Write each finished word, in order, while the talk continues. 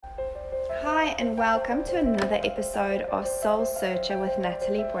and welcome to another episode of Soul Searcher with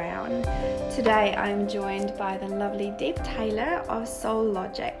Natalie Brown. Today I'm joined by the lovely Deb Taylor of Soul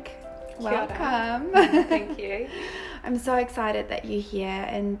Logic. Welcome. Thank you. I'm so excited that you're here,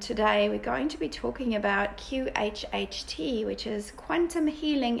 and today we're going to be talking about QHHT, which is Quantum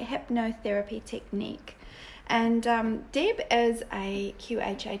Healing Hypnotherapy Technique. And Deb is a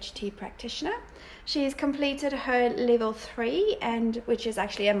QHHT practitioner. She's completed her level 3, which is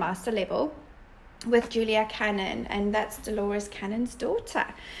actually a master level, with Julia Cannon, and that's Dolores Cannon's daughter.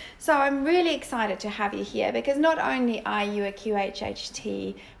 So I'm really excited to have you here, because not only are you a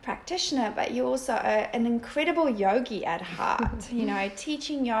QHHT practitioner, but you're also an incredible yogi at heart. You know,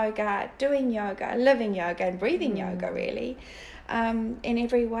 teaching yoga, doing yoga, living yoga, and breathing yoga, really, in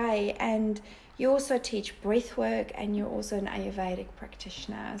every way. And you also teach breath work, and you're also an Ayurvedic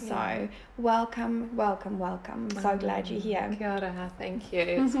practitioner. So welcome. So glad you're here. Kia ora, thank you.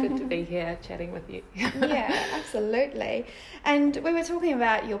 It's good to be here chatting with you. Yeah, absolutely. And we were talking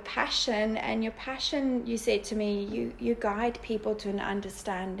about your passion, and your passion, you said to me, you guide people to an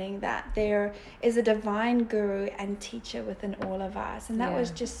understanding that there is a divine guru and teacher within all of us. And that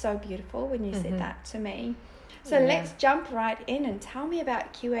was just so beautiful when you said that to me. So let's jump right in and tell me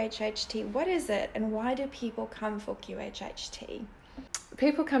about QHHT. What is it, and why do people come for QHHT?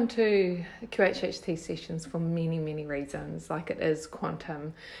 People come to QHHT sessions for many, many reasons. Like, it is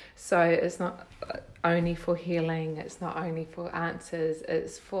quantum. So it's not only for healing, it's not only for answers,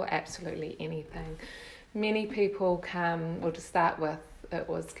 it's for absolutely anything. Many people come, or to start with, it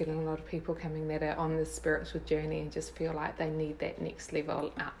was getting a lot of people coming that are on this spiritual journey and just feel like they need that next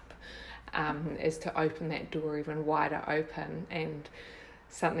level up. Is to open that door even wider open, and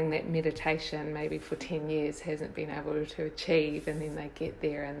something that meditation maybe for 10 years hasn't been able to achieve, and then they get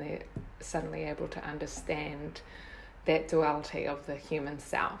there and they're suddenly able to understand that duality of the human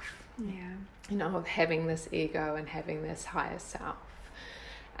self, you know, of having this ego and having this higher self.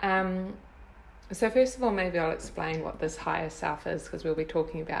 So first of all, maybe I'll explain what this higher self is, because we'll be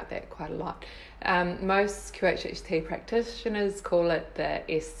talking about that quite a lot. Most QHHT practitioners call it the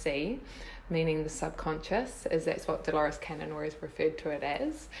SC, meaning the subconscious, as that's what Dolores Cannon always referred to it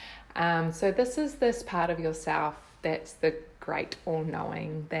as. So this is this part of yourself that's the great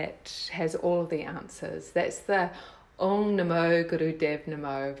all-knowing, that has all of the answers. That's the Om Namo Guru Dev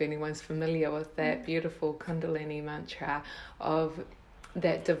Namo, if anyone's familiar with that beautiful Kundalini mantra of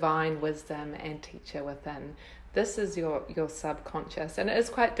that divine wisdom and teacher within. This is your subconscious, and it is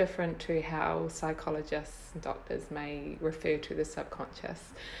quite different to how psychologists and doctors may refer to the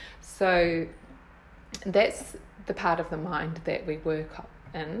subconscious. So that's the part of the mind that we work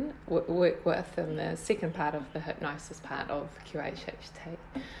with in the second part of the hypnosis part of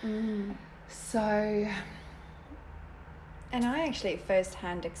QHHT. So... And I actually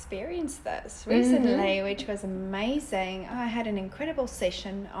firsthand experienced this recently, which was amazing. I had an incredible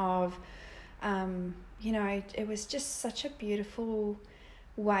session of, it was just such a beautiful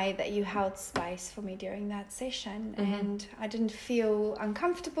way that you held space for me during that session. And I didn't feel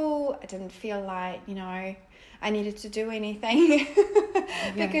uncomfortable. I didn't feel like, I needed to do anything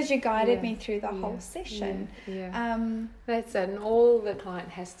because you guided me through the whole session. That's it. And all the client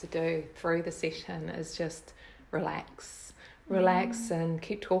has to do through the session is just relax and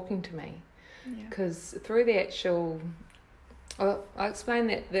keep talking to me, because through the actual, I'll explain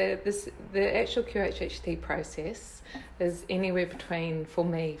that the actual QHHT process is anywhere between, for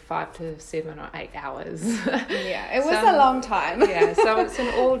me, 5 to 7 or 8 hours. It was a long time. So it's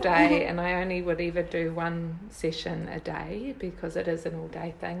an all day, and I only would ever do one session a day because it is an all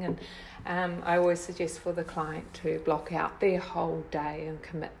day thing. And I always suggest for the client to block out their whole day and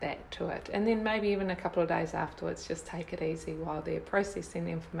commit that to it, and then maybe even a couple of days afterwards, just take it easy while they're processing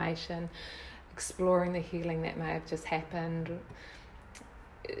the information, exploring the healing that may have just happened,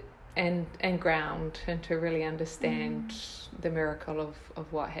 and ground, and to really understand the miracle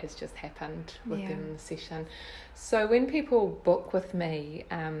of what has just happened within the session. So when people book with me,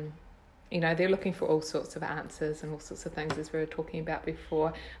 they're looking for all sorts of answers and all sorts of things, as we were talking about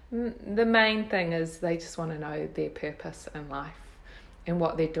before. The main thing is they just want to know their purpose in life and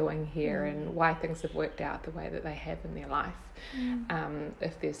what they're doing here and why things have worked out the way that they have in their life.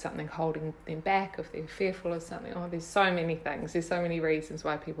 If there's something holding them back, if they're fearful of something, there's so many things. There's so many reasons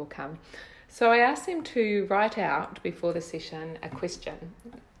why people come. So I asked them to write out before the session a question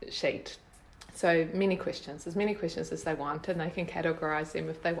sheet. So as many questions as they want, and they can categorise them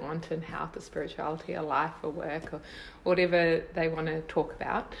if they want in health or spirituality or life or work or whatever they want to talk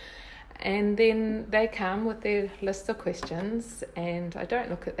about. And then they come with their list of questions, and I don't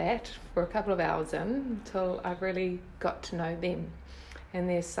look at that for a couple of hours until I've really got to know them and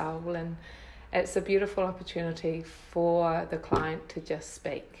their soul. it's a beautiful opportunity for the client to just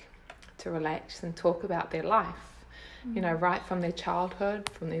speak, to relax and talk about their life, you know, right from their childhood,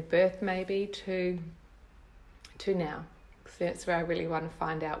 from their birth maybe to now. So that's where I really want to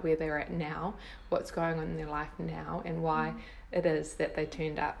find out where they're at now, what's going on in their life now, and why it is that they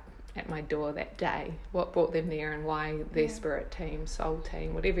turned up at my door that day, what brought them there, and why their spirit team, soul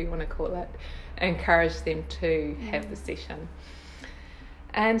team, whatever you want to call it, encouraged them to have the session.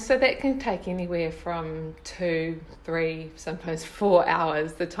 And so that can take anywhere from 2, 3, sometimes 4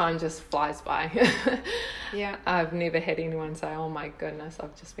 hours. The time just flies by. Yeah. I've never had anyone say, oh my goodness,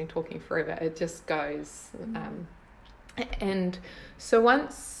 I've just been talking forever. It just goes. And so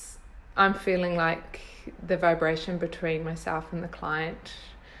once I'm feeling like the vibration between myself and the client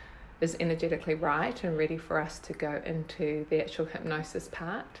is energetically right and ready for us to go into the actual hypnosis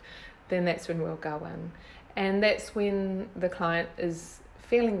part, then that's when we'll go in. And that's when the client is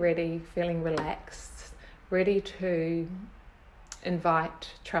feeling ready, feeling relaxed, ready to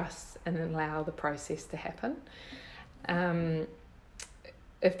invite, trust, and allow the process to happen.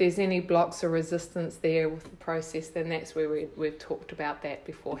 If there's any blocks or resistance there with the process, then that's where we've talked about that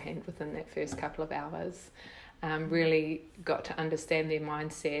beforehand within that first couple of hours. Really got to understand their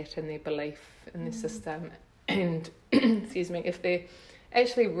mindset and their belief in the system. And, excuse me, if they're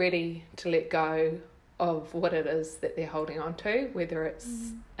actually ready to let go of what it is that they're holding on to, whether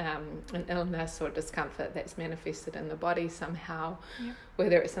it's an illness or discomfort that's manifested in the body somehow,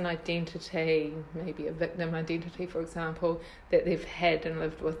 whether it's an identity, maybe a victim identity, for example, that they've had and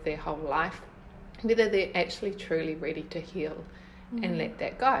lived with their whole life, whether they're actually truly ready to heal and let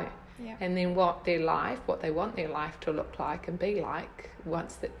that go. And then what they want their life to look like and be like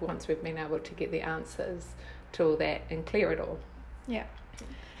once we've been able to get the answers to all that and clear it all. Yeah.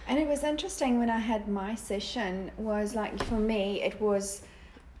 And it was interesting when I had my session, was like, for me, it was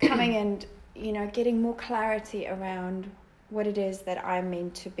coming and, you know, getting more clarity around what it is that I'm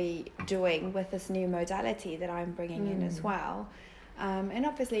meant to be doing with this new modality that I'm bringing in as well. And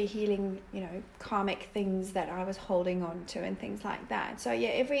obviously healing, you know, karmic things that I was holding on to and things like that. So yeah,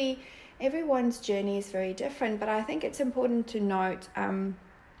 everyone's journey is very different, but I think it's important to note,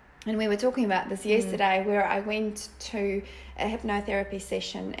 and we were talking about this yesterday, where I went to a hypnotherapy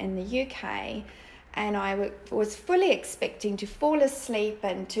session in the UK, and I was fully expecting to fall asleep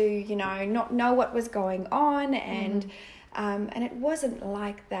and to, you know, not know what was going on, and it wasn't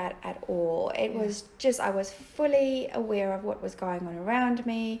like that at all. It was just, I was fully aware of what was going on around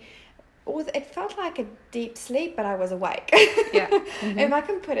me. It felt like a deep sleep, but I was awake. If I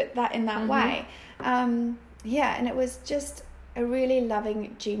can put it in that way. And it was just a really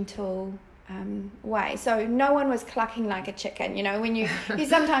loving, gentle way. So no one was clucking like a chicken. You know, when you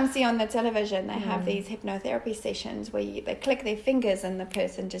sometimes see on the television, they have these hypnotherapy sessions where they click their fingers and the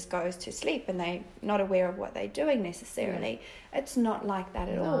person just goes to sleep and they're not aware of what they're doing necessarily. It's not like that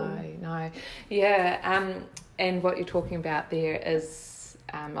at all. No. Yeah, and what you're talking about there is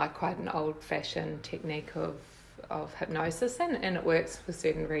like quite an old-fashioned technique of hypnosis, and it works for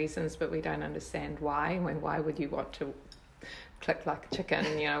certain reasons, but we don't understand why. Why would you want to click like a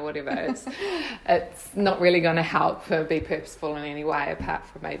chicken, you know, whatever. It's not really going to help be purposeful in any way, apart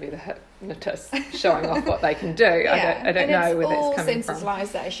from maybe the hypnotist showing off what they can do. I don't know where that's coming from. It's all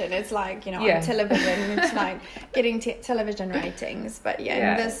sensitization. It's like, you know, on television, it's like getting television ratings. But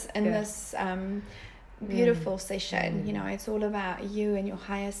in this beautiful session, you know, it's all about you and your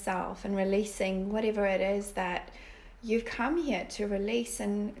higher self and releasing whatever it is that you've come here to release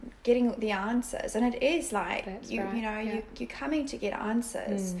and getting the answers. And it is like, you're coming to get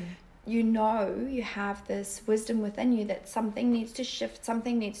answers. You know, you have this wisdom within you that something needs to shift,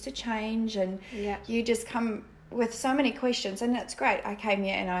 something needs to change, and you just come with so many questions. And that's great. I came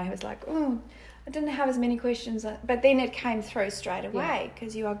here and I was like, I didn't have as many questions, but then it came through straight away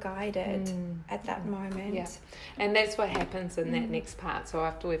because you are guided at that moment. Yeah, and that's what happens in that next part. So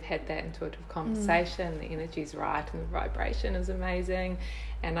after we've had that intuitive conversation, the energy's right and the vibration is amazing,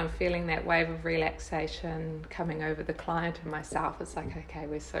 and I'm feeling that wave of relaxation coming over the client and myself. It's like, okay,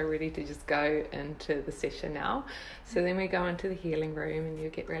 we're so ready to just go into the session now. So then we go into the healing room and you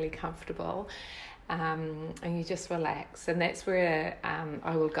get really comfortable. And you just relax, and that's where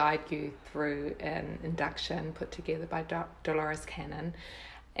I will guide you through an induction put together by Dolores Cannon,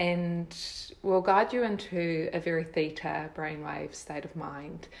 and we'll guide you into a very theta brainwave state of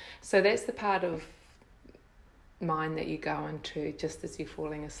mind. So that's the part of mind that you go into just as you're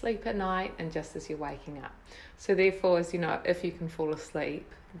falling asleep at night and just as you're waking up. So therefore, as you know, if you can fall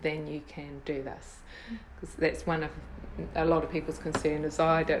asleep, then you can do this, because that's one of a lot of people's concern is,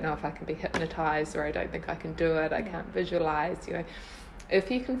 I don't know if I can be hypnotized, or I don't think I can do it, I can't visualize, you know. if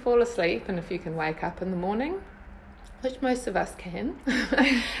you can fall asleep and if you can wake up in the morning, which most of us can,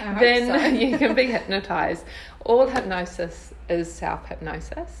 then you can be hypnotized. All hypnosis is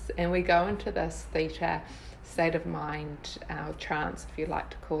self-hypnosis, and we go into this theta state of mind, trance, if you like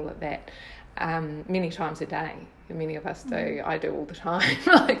to call it that, many times a day. Many of us do. I do all the time.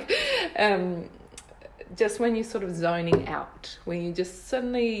 Just when you're sort of zoning out, when you just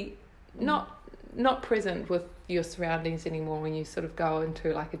suddenly not present with your surroundings anymore, when you sort of go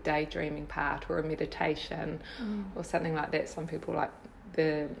into like a daydreaming part or a meditation or something like that. Some people like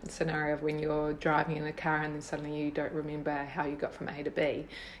the scenario of when you're driving in a car and then suddenly you don't remember how you got from A to B.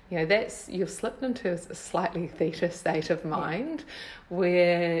 That's, you've slipped into a slightly theta state of mind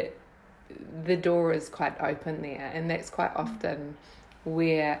where the door is quite open there, and that's quite often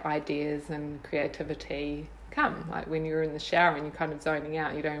where ideas and creativity come. Like when you're in the shower and you're kind of zoning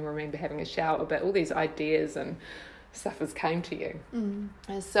out, you don't remember having a shower, but all these ideas and stuff has came to you.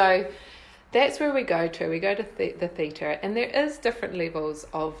 And so that's where we go to the theta, and there is different levels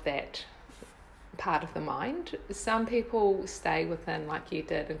of that part of the mind. Some people stay within, like you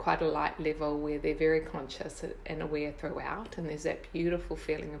did, in quite a light level where they're very conscious and aware throughout, and there's that beautiful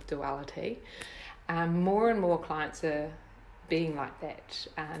feeling of duality. More and more clients are being like that,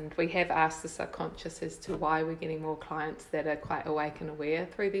 and we have asked the subconscious as to why we're getting more clients that are quite awake and aware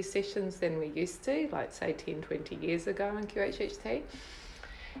through these sessions than we used to, like say 10-20 years ago in QHHT.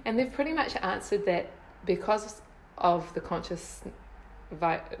 And they've pretty much answered that because of the conscious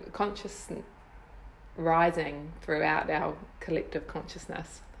rising throughout our collective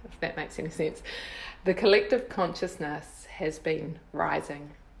consciousness, if that makes any sense. The collective consciousness has been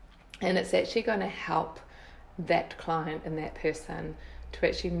rising, and it's actually going to help that client and that person to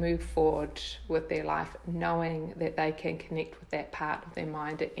actually move forward with their life, knowing that they can connect with that part of their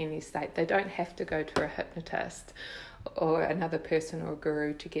mind at any state. They don't have to go to a hypnotist or another person or a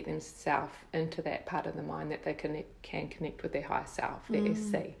guru to get themselves into that part of the mind, that they can connect with their higher self, their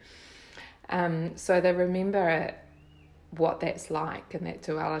SC. So they remember what that's like and that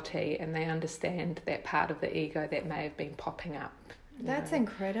duality, and they understand that part of the ego that may have been popping up. That's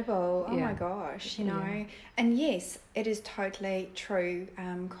incredible. Oh my gosh, And yes, it is totally true.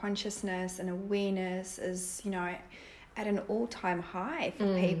 Consciousness and awareness is, at an all-time high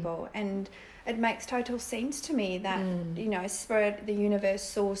for people, and it makes total sense to me that spirit, the universe,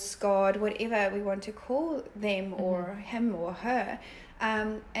 source, God, whatever we want to call them, or him or her,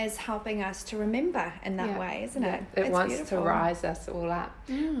 as helping us to remember in that way, isn't it? It wants beautiful. To rise us all up.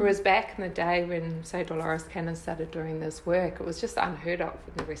 Whereas back in the day when, say, Dolores Cannon started doing this work, it was just unheard of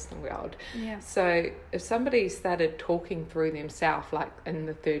in the Western world. So if somebody started talking through themselves, like in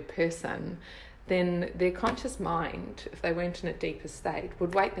the third person, then their conscious mind, if they weren't in a deeper state,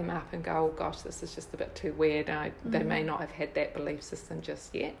 would wake them up and go, oh gosh, this is just a bit too weird. They may not have had that belief system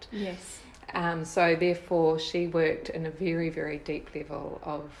just yet. So therefore she worked in a very, very deep level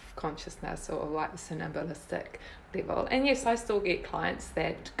of consciousness, or like the somnambulistic level. And yes, I still get clients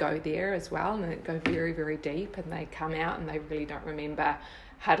that go there as well, and that go very, very deep, and they come out and they really don't remember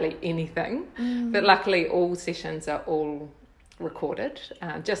hardly anything. But luckily all sessions are all recorded,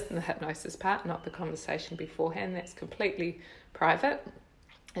 just in the hypnosis part, not the conversation beforehand. That's completely private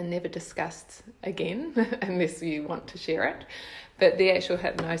and never discussed again unless you want to share it. But the actual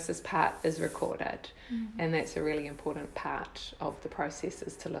hypnosis part is recorded, and that's a really important part of the process,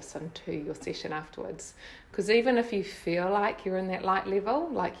 is to listen to your session afterwards. Because even if you feel like you're in that light level,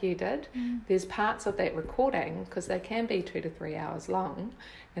 like you did, there's parts of that recording, because they can be 2 to 3 hours long,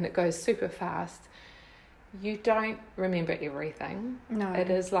 and it goes super fast. You don't remember everything. No. It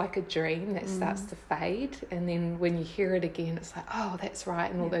is like a dream that starts to fade, and then when you hear it again, it's like, oh, that's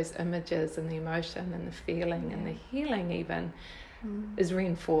right, and all those images and the emotion and the feeling and the healing even is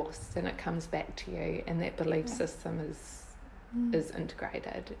reinforced, and it comes back to you, and that belief system is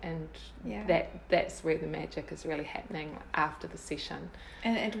integrated, and that's where the magic is really happening after the session.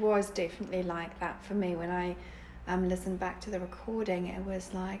 And it was definitely like that for me when I listened back to the recording. It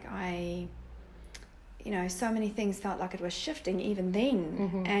was like so many things felt like it was shifting even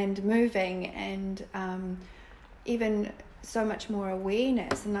then, and moving, and even so much more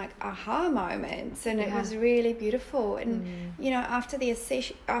awareness and like aha moments, and it was really beautiful. And after the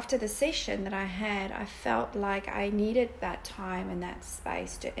session that I had, I felt like I needed that time and that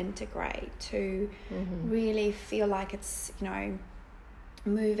space to integrate, to really feel like it's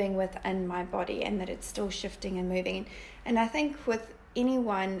moving within my body, and that it's still shifting and moving. And I think with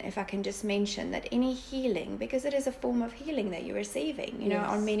anyone, if I can just mention that any healing, because it is a form of healing that you're receiving,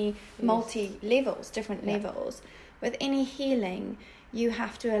 on many multi levels, different levels, with any healing, you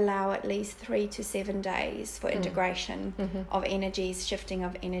have to allow at least 3 to 7 days for integration of energies, shifting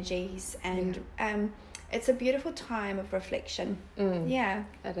of energies, and it's a beautiful time of reflection. Yeah,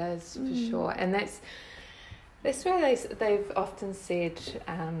 it is for sure, and that's where they've often said,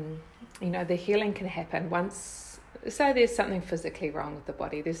 the healing can happen once. So there's something physically wrong with the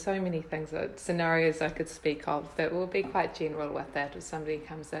body. There's so many things, scenarios I could speak of that will be quite general with that. If somebody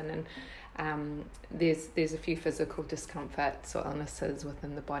comes in and there's a few physical discomforts or illnesses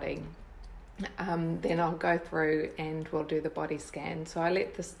within the body, then I'll go through and we'll do the body scan. So I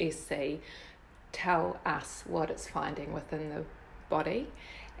let this SC tell us what it's finding within the body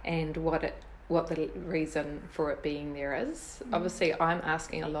and what the reason for it being there is. Obviously, I'm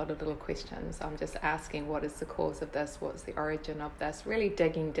asking a lot of little questions. I'm just asking, what is the cause of this? What's the origin of this? Really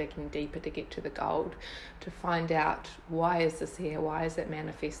digging deeper to get to the gold, to find out, why is this here? Why is it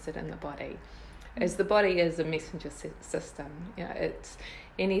manifested in the body? As the body is a messenger system, it's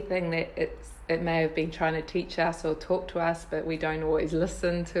anything that it may have been trying to teach us or talk to us, but we don't always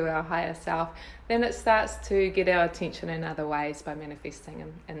listen to our higher self, then it starts to get our attention in other ways by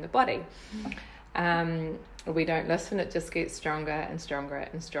manifesting in the body. We don't listen, it just gets stronger and stronger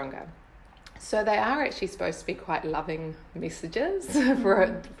and stronger. So they are actually supposed to be quite loving messages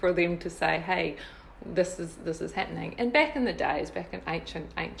for them to say, hey, this is happening. And back in the days, back in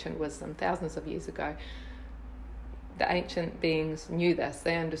ancient wisdom, thousands of years ago, the ancient beings knew this.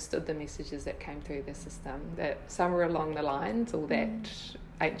 They understood the messages that came through the system, that somewhere along the lines all that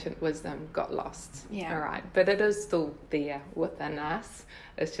ancient wisdom got lost. All right, but it is still there within us.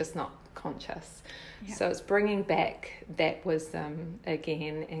 It's just not conscious. So it's bringing back that wisdom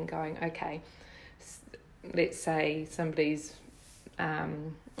again and going, okay, let's say somebody's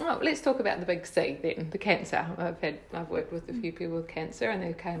let's talk about the big C then, the cancer. I've worked with a few people with cancer, and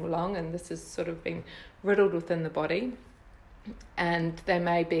they came along, and this has sort of been riddled within the body, and it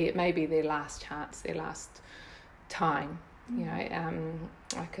may be their last chance, their last time.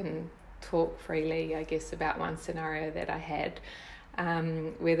 I can talk freely, I guess, about one scenario that I had,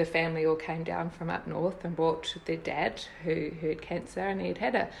 where the family all came down from up north and brought their dad who had cancer, and he'd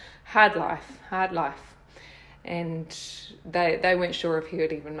had a hard life. And they weren't sure if he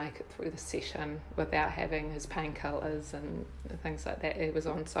would even make it through the session without having his painkillers and things like that. He was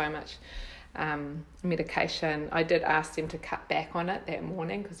on so much medication. I did ask them to cut back on it that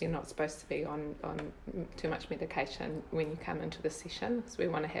morning, because you're not supposed to be on too much medication when you come into the session, because we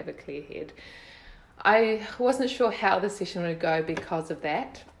want to have a clear head. I wasn't sure how the session would go because of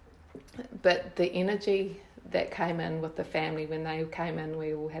that, but the energy that came in with the family when they came in,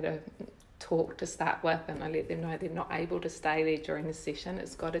 we all had a talk to start with, and I let them know they're not able to stay there during the session.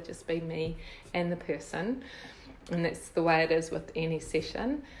 It's got to just be me and the person, and that's the way it is with any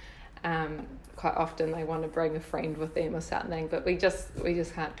session. Quite often they want to bring a friend with them or something, but we just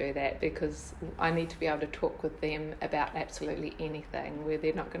can't do that, because I need to be able to talk with them about absolutely anything, where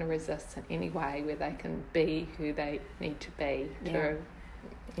they're not going to resist in any way, where they can be who they need to be to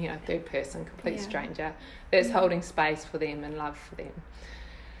a third person, complete stranger that's holding space for them and love for them.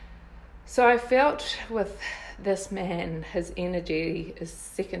 So I felt with this man, his energy, the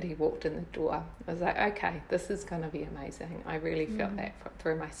second he walked in the door, I was like, okay, this is going to be amazing. I really felt that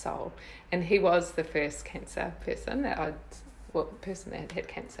through my soul. And he was the first cancer person that had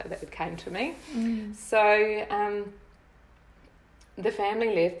cancer that had came to me. So the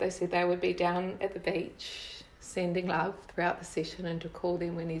family left. They said they would be down at the beach sending love throughout the session, and to call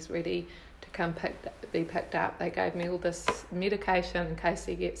them when he's ready to come be picked up. They gave me all this medication in case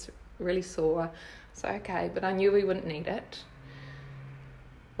he gets really sore. So okay, but I knew we wouldn't need it.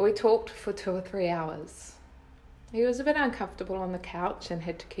 We talked for 2 or 3 hours. He was a bit uncomfortable on the couch and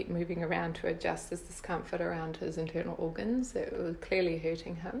had to keep moving around to adjust his discomfort around his internal organs that were clearly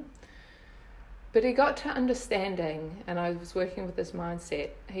hurting him. But he got to understanding, and I was working with his mindset,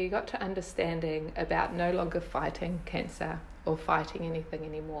 he got to understanding about no longer fighting cancer or fighting anything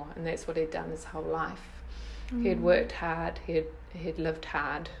anymore, and that's what he'd done his whole life. He had worked hard, he'd lived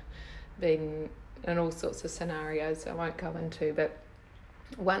hard, been in all sorts of scenarios I won't go into, but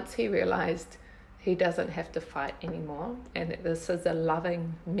once he realised he doesn't have to fight anymore, and that this is a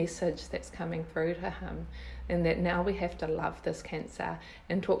loving message that's coming through to him, and that now we have to love this cancer,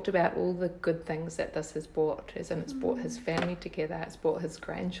 and talked about all the good things that this has brought, as in it's brought his family together, it's brought his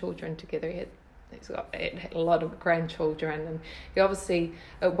grandchildren together. He's got a lot of grandchildren, and it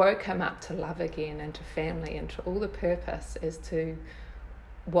woke him up to love again, and to family, and to all the purpose as to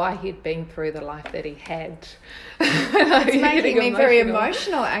why he'd been through the life that he had. It's making me very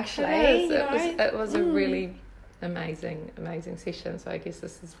emotional, actually. It was a really amazing session. So I guess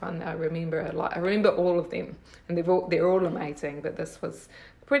this is one that I remember a lot. I remember all of them, and they're all amazing, but this was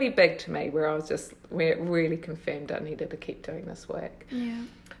pretty big to me, where it really confirmed I needed to keep doing this work. Yeah.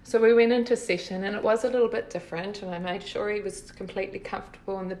 So we went into session, and it was a little bit different, and I made sure he was completely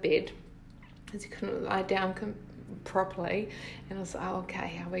comfortable in the bed, because he couldn't lie down properly. And I was like, okay,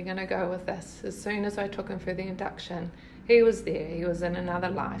 how are we going to go with this? As soon as I took him through the induction, he was there. He was in another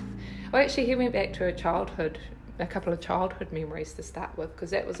life. Well, actually, he went back to a couple of childhood memories to start with, because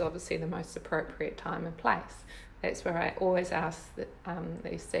that was obviously the most appropriate time and place. That's where I always ask the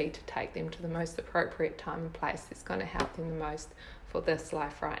EC to take them to the most appropriate time and place that's going to help them the most for this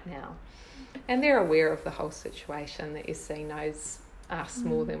life right now. And they're aware of the whole situation. The SC knows us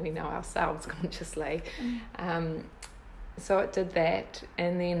more than we know ourselves consciously. So it did that,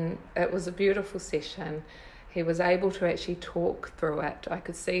 and then it was a beautiful session. He was able to actually talk through it. I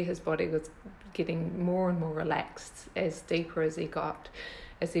could see his body was getting more and more relaxed as deeper as he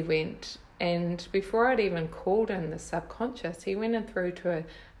went. And before I'd even called in the subconscious, he went in through to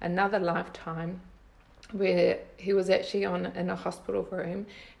another lifetime where he was actually in a hospital room,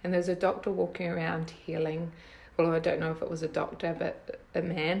 and there's a doctor walking around healing. Well, I don't know if it was a doctor, but a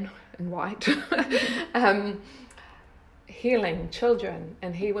man in white, healing children.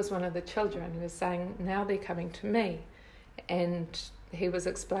 And he was one of the children. He was saying, now they're coming to me. And he was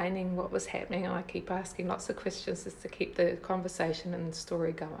explaining what was happening, and I keep asking lots of questions just to keep the conversation and the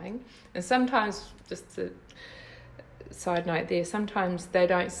story going. And sometimes, just a side note there, sometimes they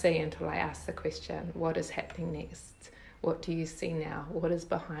don't see until I ask the question, what is happening next? What do you see now? What is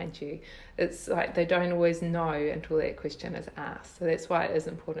behind you? It's like they don't always know until that question is asked. So that's why it is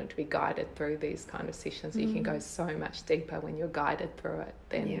important to be guided through these kind of sessions. You can go so much deeper when you're guided through it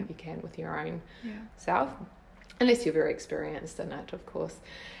than you can with your own self. Unless you're very experienced in it, of course.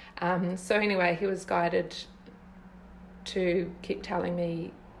 So anyway, he was guided to keep telling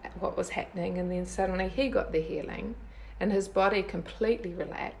me what was happening, and then suddenly he got the healing, and his body completely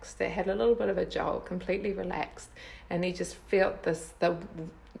relaxed. It had a little bit of a jolt, completely relaxed, and he just felt this,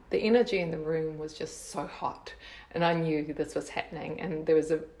 the energy in the room was just so hot. And I knew this was happening. And there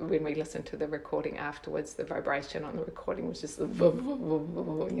was when we listened to the recording afterwards, the vibration on the recording was just, and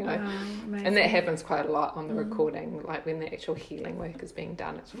that happens quite a lot on the recording. Like when the actual healing work is being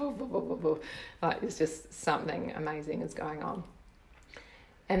done, it's like it's just something amazing is going on.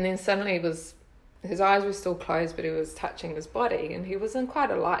 And then suddenly his eyes were still closed, but he was touching his body, and he was in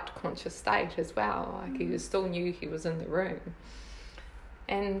quite a light conscious state as well. Like he still knew he was in the room.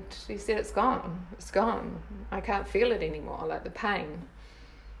 And he said, it's gone. I can't feel it anymore, like the pain.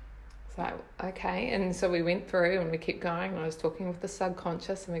 So, okay. And so we went through and we kept going. And I was talking with the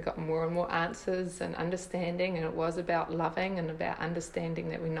subconscious, and we got more and more answers and understanding. And it was about loving and about understanding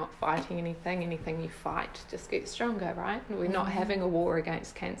that we're not fighting anything. Anything you fight just gets stronger, right? And we're not having a war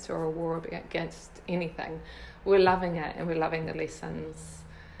against cancer or a war against anything. We're loving it, and we're loving the lessons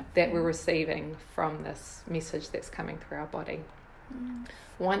that we're receiving from this message that's coming through our body.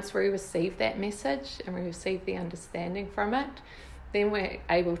 Once we receive that message and we receive the understanding from it, then we're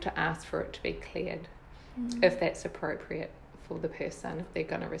able to ask for it to be cleared, if that's appropriate for the person, if they're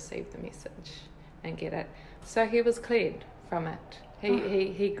going to receive the message and get it. So he was cleared from it.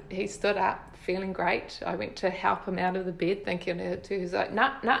 He stood up feeling great. I went to help him out of the bed, thinking he was like,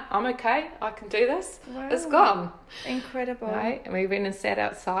 no, I'm okay, I can do this. Wow. It's gone. Incredible. Right? And we went and sat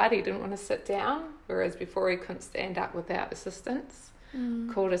outside. He didn't want to sit down, whereas before he couldn't stand up without assistance.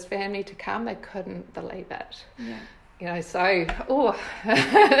 Called his family to come. They couldn't believe it. So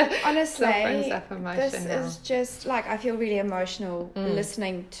honestly, that brings up emotion. This is just like, I feel really emotional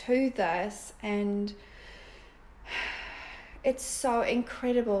listening to this, and it's so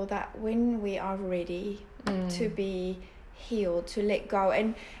incredible that when we are ready to be healed, to let go,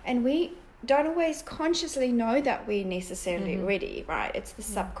 and we don't always consciously know that we're necessarily ready, right? It's the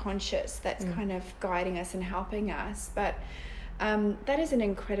subconscious that's kind of guiding us and helping us, but that is an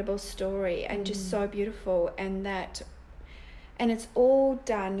incredible story, and just so beautiful, and it's all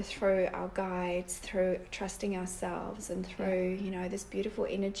done through our guides, through trusting ourselves, and through this beautiful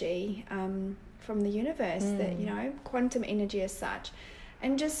energy from the universe, that quantum energy as such,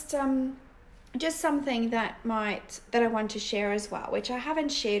 and just something that I want to share as well, which I haven't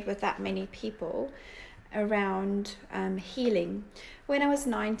shared with that many people, around healing. When I was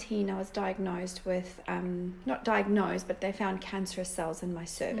 19, I was diagnosed with, not diagnosed, but they found cancerous cells in my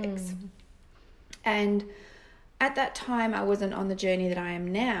cervix. And at that time, I wasn't on the journey that I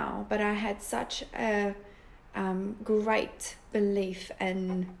am now, but I had such a great belief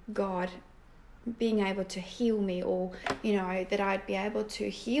in God being able to heal me, or that I'd be able to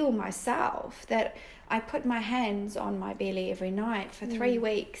heal myself, that I put my hands on my belly every night for 3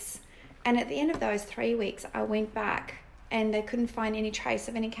 weeks, and at the end of those 3 weeks I went back and they couldn't find any trace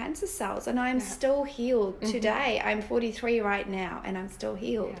of any cancer cells, and I'm still healed today. I'm 43 right now and I'm still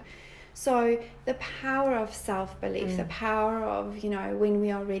healed. So the power of self-belief, the power of when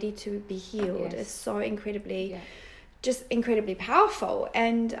we are ready to be healed is so incredibly just incredibly powerful.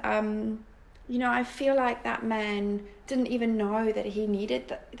 And I feel like that man didn't even know that he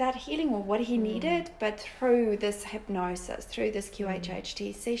needed that healing or what he needed, but through this hypnosis, through this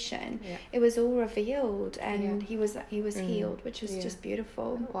QHHT session, it was all revealed, and he was healed, which is just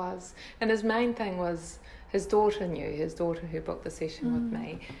beautiful. It was. And his main thing was his daughter who booked the session with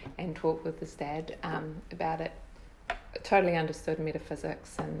me and talked with his dad about it. Totally understood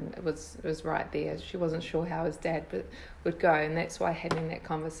metaphysics, and it was right there. She wasn't sure how his dad would go, and that's why having that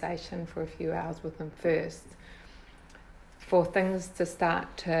conversation for a few hours with him first, for things to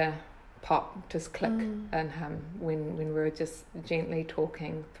start to pop, just click in him when we were just gently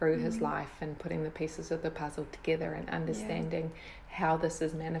talking through his life and putting the pieces of the puzzle together and understanding how this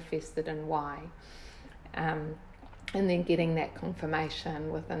is manifested and why. And then getting that confirmation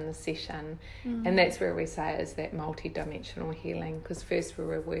within the session. And that's where we say is that multi-dimensional healing, because first we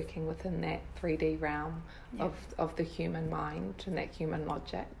were working within that 3D realm of the human mind and that human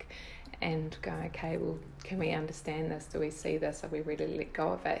logic, and going, okay, well, can we understand this? Do we see this? Are we ready to let go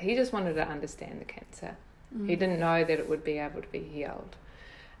of it? He just wanted to understand the cancer. He didn't know that it would be able to be healed.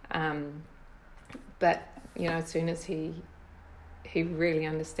 But, as soon as he really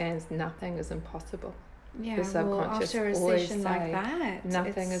understands, nothing is impossible. The subconscious after a always session like that,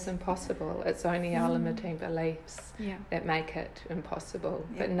 nothing is impossible. It's only our limiting beliefs that make it impossible.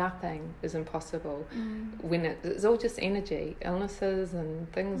 But nothing is impossible when it's all just energy. Illnesses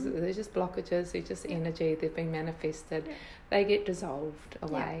and things, they're just blockages. They're just energy. They've been manifested. They get dissolved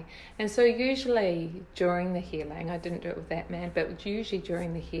away. And so usually during the healing, I didn't do it with that man, but usually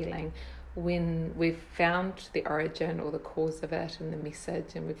during the healing, when we've found the origin or the cause of it and the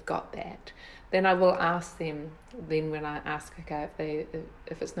message, and we've got that, then I will ask them. Then when I ask, okay,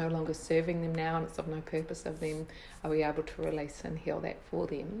 if it's no longer serving them now and it's of no purpose of them, are we able to release and heal that for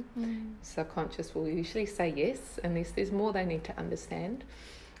them? Subconscious will usually say yes, unless there's more they need to understand,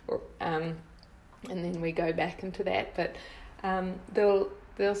 and then we go back into that. But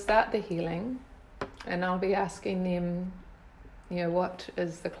they'll start the healing, and I'll be asking them, what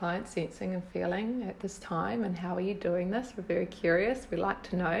is the client sensing and feeling at this time, and how are you doing this? We're very curious. We like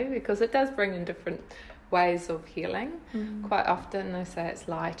to know, because it does bring in different ways of healing. Quite often they say it's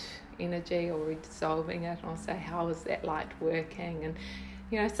light energy, or we're dissolving it, and I'll say, how is that light working?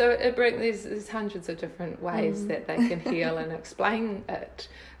 And so there's hundreds of different ways that they can heal and explain it.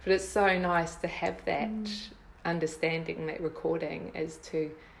 But it's so nice to have that understanding, that recording,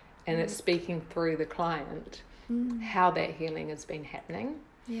 and it's speaking through the client how that healing has been happening,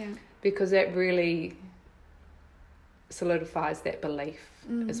 because that really solidifies that belief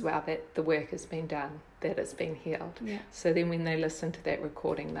as well, that the work has been done, that it's been healed. So then when they listen to that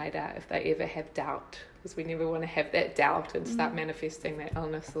recording later, if they ever have doubt, because we never want to have that doubt and start manifesting that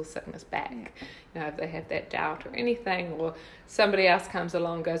illness or sickness back, if they have that doubt or anything, or somebody else comes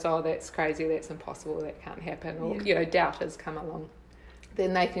along and goes, oh, that's crazy, that's impossible, that can't happen, or doubters come along,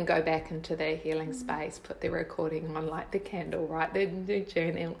 then they can go back into their healing space, put their recording on, light the candle, write their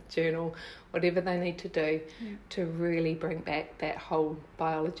journal, whatever they need to do to really bring back that whole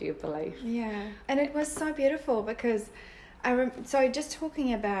biology of belief. And it was so beautiful, because so just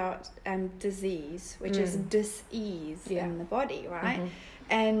talking about disease, which is dis-ease in the body, right?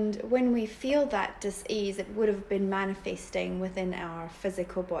 And when we feel that dis-ease, it would have been manifesting within our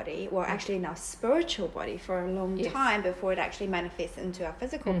physical body, or actually in our spiritual body, for a long time before it actually manifests into our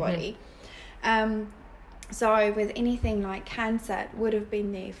physical body. So with anything like cancer, it would have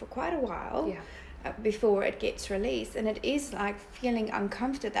been there for quite a while before it gets released. And it is like feeling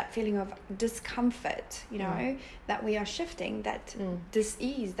uncomfortable, that feeling of discomfort, that we are shifting, that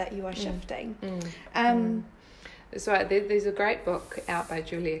dis-ease that you are shifting. So there's a great book out by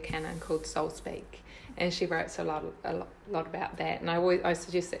Julia Cannon called Soul Speak, and she writes a lot about that. And I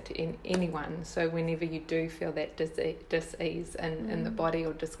suggest that to anyone. So whenever you do feel that dis-ease in the body,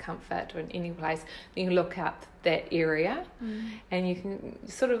 or discomfort, or in any place, you can look up that area, and you can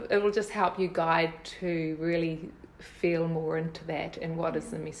it will just help you guide to really feel more into that, and what is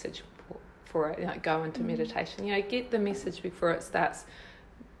the message for it. Go into meditation. Get the message before it starts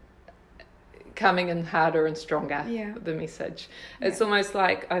coming in harder and stronger, the message. It's almost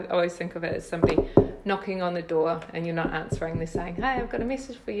like, I always think of it as somebody knocking on the door and you're not answering. They're saying, hey, I've got a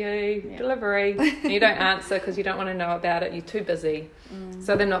message for you, delivery. And you don't answer because you don't want to know about it. You're too busy.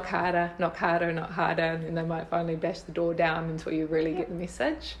 So they knock harder, and then they might finally bash the door down until you really get the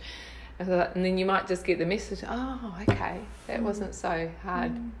message. And then you might just get the message, oh, okay, that wasn't so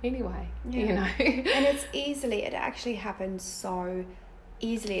hard anyway, you know. And it actually happens so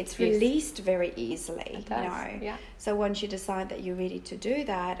easily. It's released very easily, it does. You know. Yeah. So once you decide that you're ready to do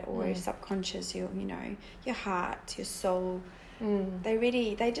that, or your subconscious, your heart, your soul,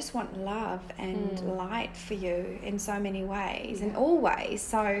 they just want love and light for you in so many ways, in all ways.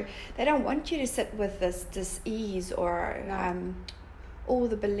 So they don't want you to sit with this dis-ease or all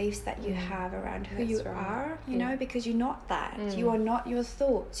the beliefs that you have around who you are, you know, because you're not that. You are not your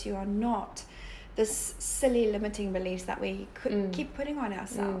thoughts. You are not this silly limiting beliefs that we could keep putting on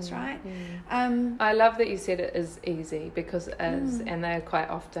ourselves, right? I love that you said it is easy, because it is, and they quite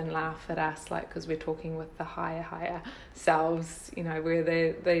often laugh at us, like, because we're talking with the higher selves, you know, where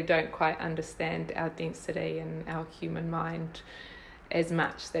they don't quite understand our density and our human mind as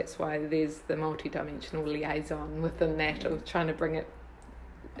much. That's why there's the multidimensional liaison within that of trying to bring it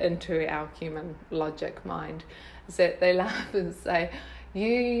into our human logic mind, is that they laugh and say,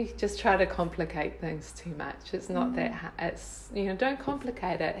 you just try to complicate things too much. It's not that it's, you know, don't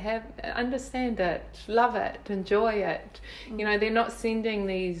complicate it. Understand it, love it, enjoy it. You know, they're not sending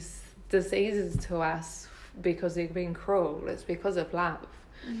these diseases to us because they're being cruel. It's because of love.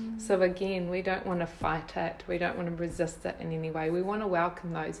 So again, we don't want to fight it. We don't want to resist it in any way. We want to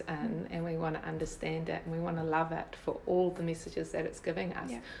welcome those in, and we want to understand it, and we want to love it for all the messages that it's giving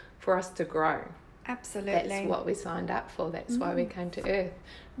us, for us to grow. Absolutely. That's what we signed up for. That's why we came to Earth,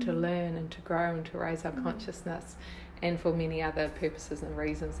 to learn and to grow and to raise our consciousness, and for many other purposes and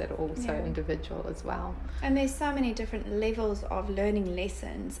reasons that are also individual as well. And there's so many different levels of learning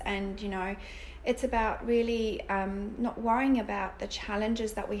lessons, and, you know, it's about really not worrying about the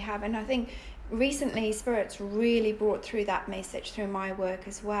challenges that we have. And I think recently Spirit's really brought through that message through my work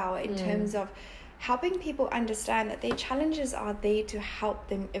as well, in terms of helping people understand that their challenges are there to help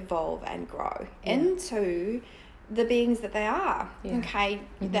them evolve and grow into the beings that they are,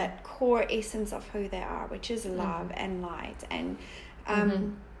 that core essence of who they are, which is love and light, and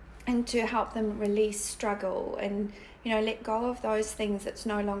to help them release struggle and, you know, let go of those things that's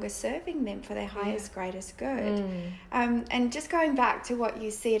no longer serving them for their highest, greatest good. And just going back to what you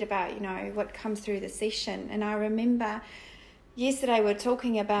said about, you know, what comes through the session, and I remember yesterday we were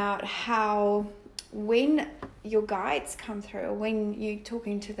talking about how when your guides come through, when you're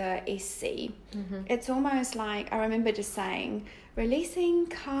talking to the SC, it's almost like, I remember just saying, releasing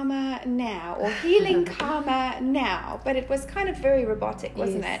karma now, or healing karma now, but it was kind of very robotic,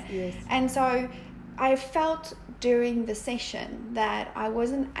 wasn't it? Yes. And so I felt during the session that I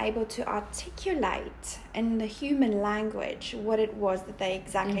wasn't able to articulate in the human language what it was that they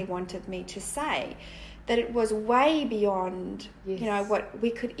exactly wanted me to say. That it was way beyond, you know, what we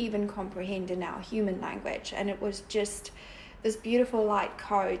could even comprehend in our human language. And it was just this beautiful light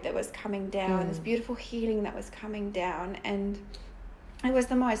code that was coming down, this beautiful healing that was coming down. And it was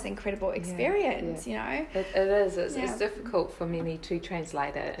the most incredible experience, you know. It is. It's difficult for many to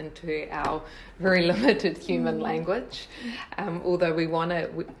translate it into our very limited human language. Although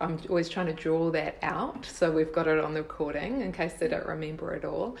I'm always trying to draw that out, so we've got it on the recording in case they don't remember it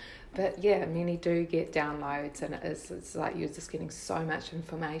all. But yeah, many do get downloads, and it's like you're just getting so much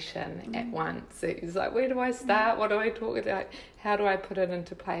information at once. It's like, where do I start? What do I talk about? How do I put it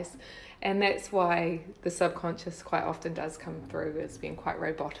into place? And that's why the subconscious quite often does come through as being quite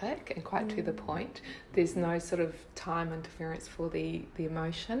robotic and quite to the point. There's no sort of time interference for the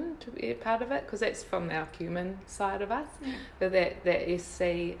emotion to be a part of it, because that's from our human side of us. But that SC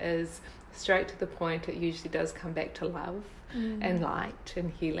is straight to the point. It usually does come back to love and light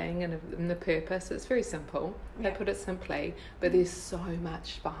and healing and the purpose. It's very simple. They put it simply, but there's so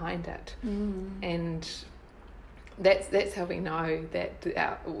much behind it. And that's how we know that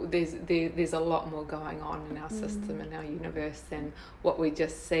there's a lot more going on in our system and our universe than what we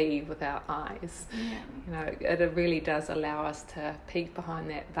just see with our eyes. You know, it really does allow us to peek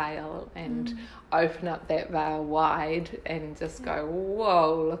behind that veil and open up that veil wide and just go,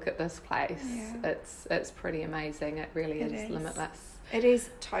 whoa, look at this place. It's pretty amazing. It really is limitless. It is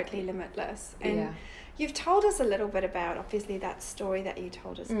totally limitless. And you've told us a little bit about, obviously, that story that you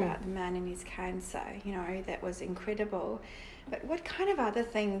told us about the man and his cancer, you know, that was incredible. But what kind of other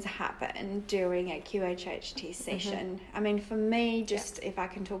things happen during a QHHT session? I mean, for me, just if I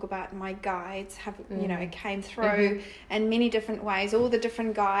can talk about my guides, you know, came through in many different ways, all the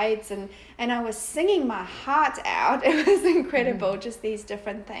different guides, and I was singing my heart out. It was incredible, just these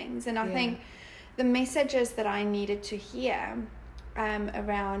different things. And I think the messages that I needed to hear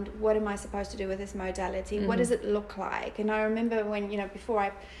around what am I supposed to do with this modality? What does it look like? And I remember when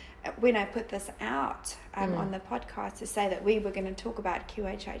I put this out on the podcast to say that we were going to talk about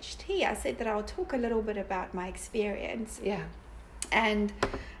QHHT, I said that I'll talk a little bit about my experience. Yeah. And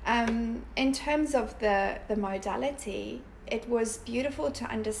in terms of the modality, it was beautiful to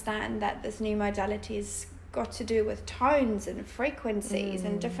understand that this new modality's got to do with tones and frequencies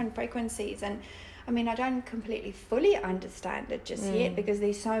and different frequencies. And I mean, I don't completely fully understand it just yet, because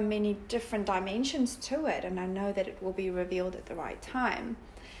there's so many different dimensions to it, and I know that it will be revealed at the right time.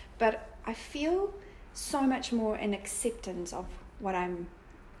 But I feel so much more in acceptance of what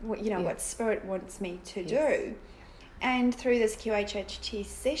Spirit wants me to do. And through this QHHT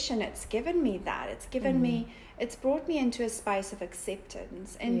session, it's given me that. It's brought me into a space of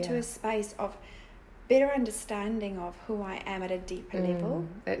acceptance, into a space of better understanding of who I am at a deeper level.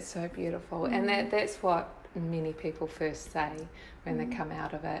 That's so beautiful. And that's what many people first say when they come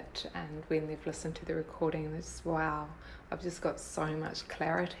out of it, and when they've listened to the recording, it's, wow, I've just got so much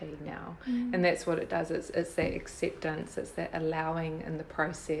clarity now. And that's what it does. It's that acceptance, it's that allowing in the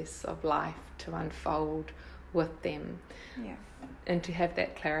process of life to unfold with them, and to have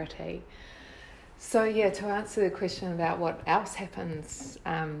that clarity. So to answer the question about what else happens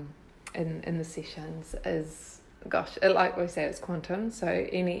in the sessions is, gosh, like we say, it's quantum, so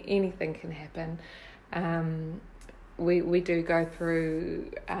anything can happen. We do go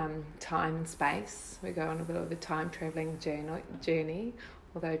through time and space. We go on a bit of a time travelling journey,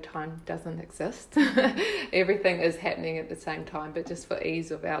 although time doesn't exist. Everything is happening at the same time, but just for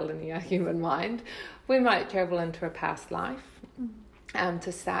ease of our linear human mind, we might travel into a past life.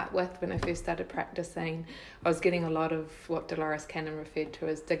 To start with, when I first started practicing, I was getting a lot of what Dolores Cannon referred to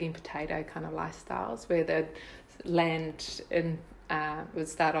as digging potato kind of lifestyles, where they'd land in would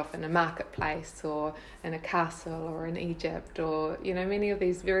start off in a marketplace or in a castle or in Egypt, or many of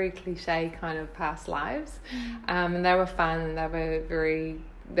these very cliche kind of past lives, and they were fun.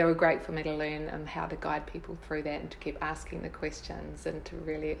 They were great for me to learn how to guide people through that, and to keep asking the questions and to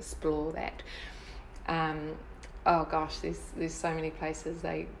really explore that. Oh gosh, there's so many places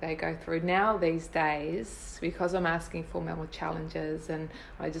they go through now these days, because I'm asking for more challenges, and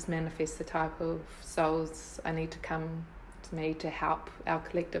I just manifest the type of souls I need to come to me to help our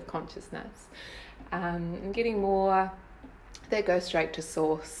collective consciousness, and getting more that go straight to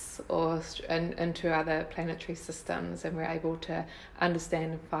source or into other planetary systems, and we're able to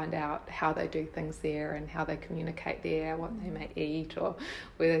understand and find out how they do things there, and how they communicate there, what they may eat or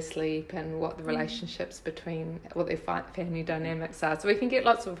where they sleep, and what the relationships between, what their family dynamics are. So we can get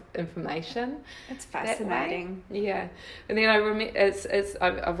lots of information. It's fascinating. Yeah. And then I remember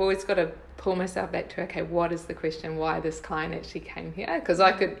I've always got to pull myself back to, okay, what is the question, why this client actually came here? Because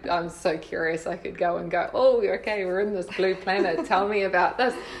I'm so curious, I could go and go, oh, okay, we're in this blue planet, tell me about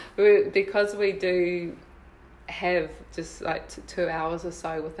this. Because we do have just like 2 hours or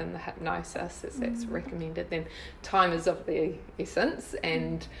so within the hypnosis, that's recommended, then time is of the essence,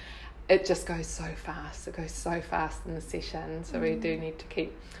 and it just goes so fast. It goes so fast in the session, so we do need to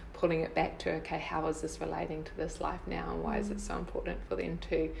keep pulling it back to, okay, how is this relating to this life now, and why is it so important for them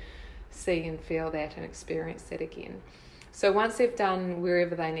to see and feel that and experience that again. So once they've done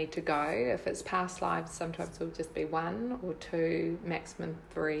wherever they need to go, if it's past lives, sometimes it'll just be 1 or 2, maximum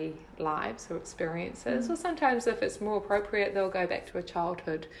 3 lives or experiences, or sometimes if it's more appropriate, they'll go back to a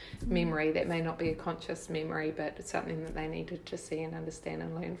childhood memory that may not be a conscious memory, but it's something that they needed to see and understand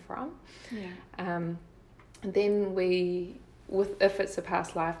and learn from. And then if it's a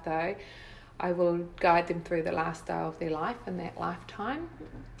past life though, I will guide them through the last day of their life in that lifetime,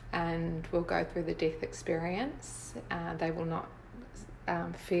 and we'll go through the death experience. They will not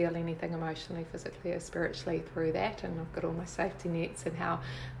feel anything emotionally, physically or spiritually through that, and I've got all my safety nets and how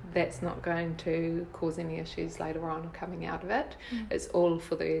that's not going to cause any issues later on or coming out of it. It's all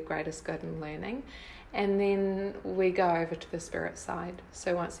for the greatest good and learning. And then we go over to the spirit side.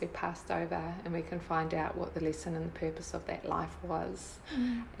 So once they've passed over, and we can find out what the lesson and the purpose of that life was,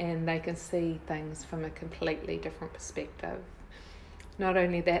 and they can see things from a completely different perspective. Not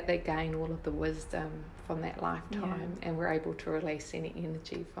only that, they gain all of the wisdom from that lifetime, and we're able to release any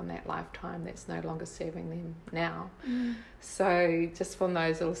energy from that lifetime that's no longer serving them now. So just from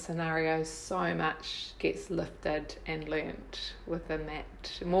those little scenarios, so much gets lifted and learnt within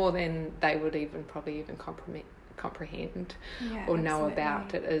that, more than they would probably even comprehend or know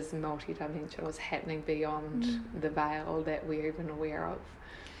about. It is multidimensional. It's happening beyond the veil that we're even aware of.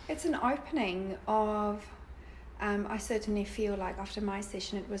 It's an opening of... I certainly feel like after my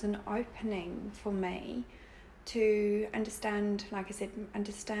session, it was an opening for me to understand, like I said,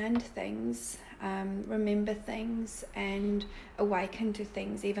 understand things, remember things, and awaken to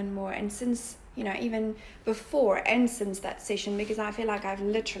things even more. And since, even before and since that session, because I feel like I've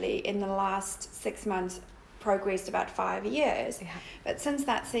literally in the last 6 months progressed about 5 years. But since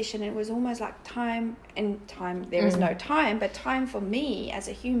that session, it was almost like time, there is no time, but time for me as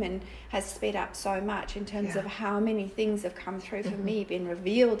a human has sped up so much in terms of how many things have come through for me, been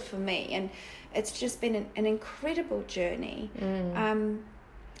revealed for me, and it's just been an incredible journey. And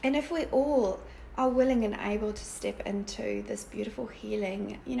if we all are willing and able to step into this beautiful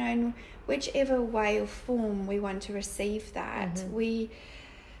healing, in whichever way or form we want to receive that,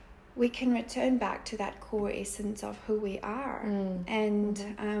 we can return back to that core essence of who we are. And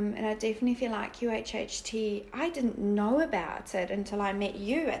I definitely feel like QHHT, I didn't know about it until I met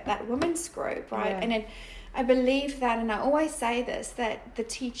you at that women's group, right? And I believe that, and I always say this, that the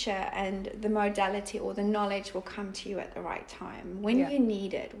teacher and the modality or the knowledge will come to you at the right time, when you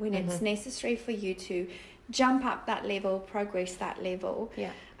need it, when it's necessary for you to jump up that level, progress that level.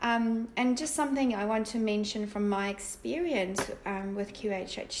 And just something I want to mention from my experience with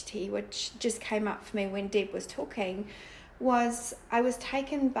QHHT, which just came up for me when Deb was talking, was I was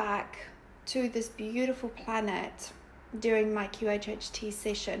taken back to this beautiful planet during my QHHT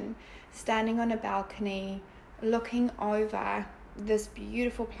session, standing on a balcony, looking over this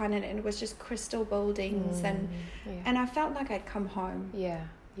beautiful planet, and it was just crystal buildings, and I felt like I'd come home.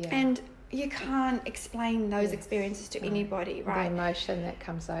 And you can't explain those experiences to anybody, right? The emotion that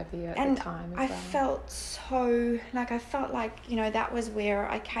comes over you at the time as well. I felt like, that was where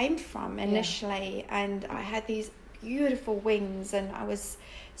I came from initially, and I had these beautiful wings, and I was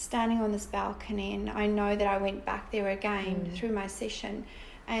standing on this balcony, and I know that I went back there again through my session,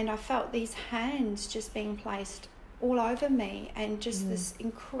 and I felt these hands just being placed all over me, and just this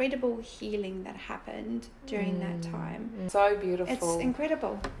incredible healing that happened during that time. So beautiful. It's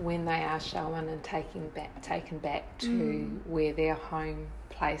incredible when they are shown and taken back to where their home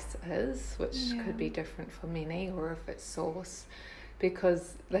place is, which could be different for many, or if it's source,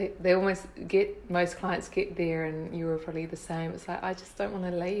 because they almost most clients get there, and you were probably the same. It's like, I just don't want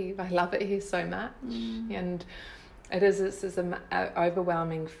to leave. I love it here so much. And it's an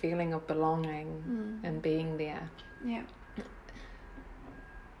overwhelming feeling of belonging and being there.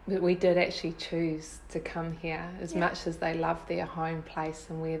 But we did actually choose to come here, as much as they love their home place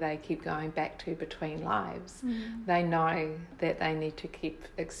and where they keep going back to between lives. They know that they need to keep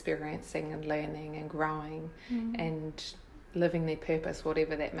experiencing and learning and growing and living their purpose,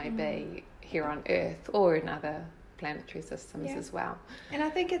 whatever that may be, here on Earth or in other planetary systems as well. And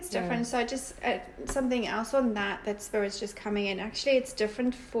I think it's different. So just something else on that Spirit's just coming in. Actually, it's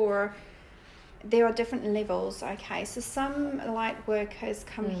different there are different levels, okay? So some light workers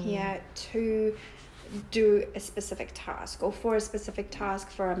come here to do a specific task, or for a specific task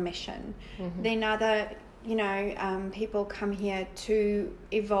for a mission. Then other, people come here to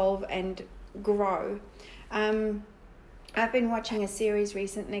evolve and grow. I've been watching a series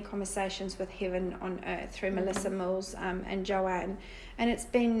recently, Conversations with Heaven on Earth, through Melissa Mills and Joanne, and it's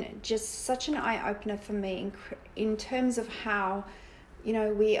been just such an eye-opener for me in terms of how,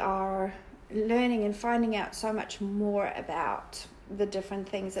 we are learning and finding out so much more about the different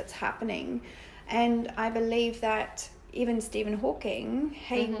things that's happening. And I believe that even Stephen Hawking,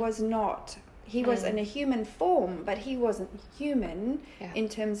 he was in a human form, but he wasn't human in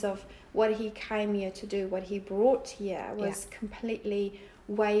terms of what he came here to do. What he brought here was completely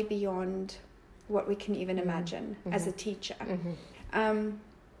way beyond what we can even imagine as a teacher.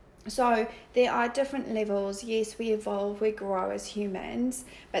 So there are different levels. Yes, we evolve, we grow as humans,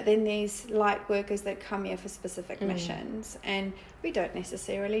 but then there's light workers that come here for specific missions, and we don't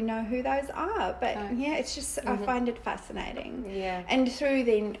necessarily know who those are, but it's just, I find it fascinating. And through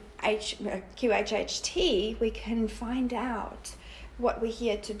then QHHT, we can find out what we're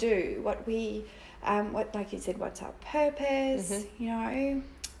here to do, what like you said, what's our purpose,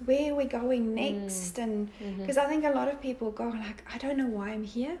 where we're going next, and because I think a lot of people go like, I don't know why I'm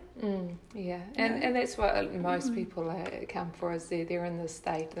here. And that's what most people come for, is they're in this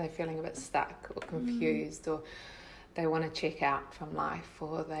state, they're feeling a bit stuck or confused, or they want to check out from life,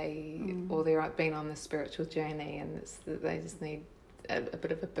 or they've been on the spiritual journey, and they just need a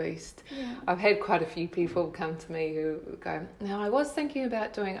bit of a boost. Yeah. I've had quite a few people come to me who go, now I was thinking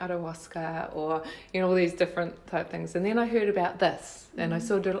about doing ayahuasca or, all these different type things, and then I heard about this, and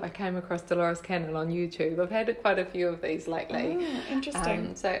I came across Dolores Cannon on YouTube. I've had quite a few of these lately. Oh,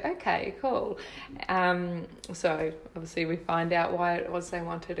 interesting. So, okay, cool. So obviously we find out why it was they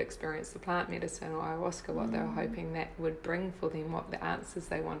wanted to experience the plant medicine or ayahuasca, what they were hoping that would bring for them, what the answers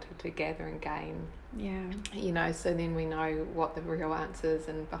they wanted to gather and gain. Yeah. So then we know what the real answers,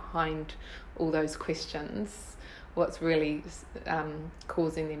 and behind all those questions, what's really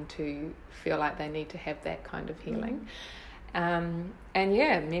causing them to feel like they need to have that kind of healing. And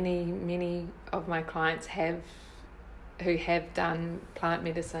many of my clients who have done plant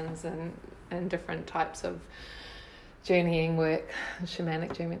medicines and different types of journeying work,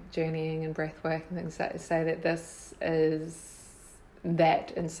 shamanic journeying and breath work and things, that say that this is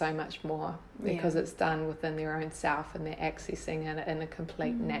that and so much more, because it's done within their own self, and they're accessing it in a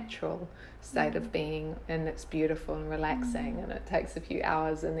complete natural state of being, and it's beautiful and relaxing, and it takes a few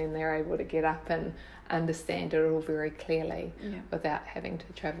hours, and then they're able to get up and understand it all very clearly without having to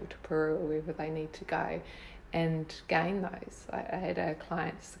travel to Peru or wherever they need to go and gain those. I had a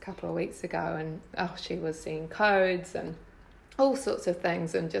client just a couple of weeks ago, and she was seeing codes and all sorts of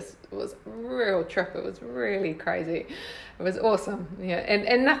things, and just was a real trip. It was really crazy. It was awesome.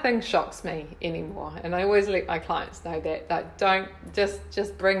 And nothing shocks me anymore, and I always let my clients know that don't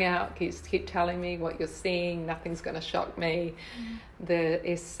just bring out, keep telling me what you're seeing. Nothing's going to shock me. The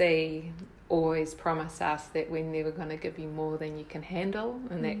SC always promise us that we're never going to give you more than you can handle,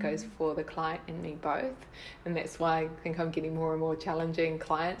 and that goes for the client and me both. And that's why I think I'm getting more and more challenging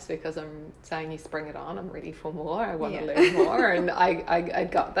clients, because I'm saying, yes, bring it on, I'm ready for more, I want to learn more, and I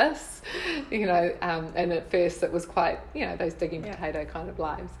got this, and at first it was quite, those digging potato kind of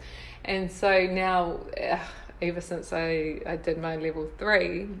lives. And so now, ever since I did my level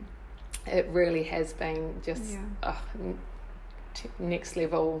 3, it really has been just next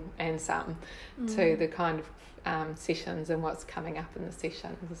level and some to the kind of sessions and what's coming up in the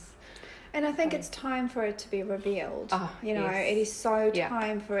sessions. And I think it's time for it to be revealed. Yes. It is so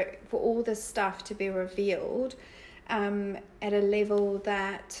time for all this stuff to be revealed at a level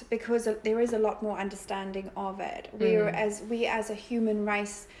that, because there is a lot more understanding of it. We as a human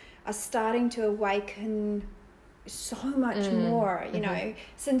race are starting to awaken so much more,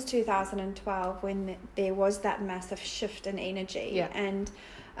 since 2012, when there was that massive shift in energy. And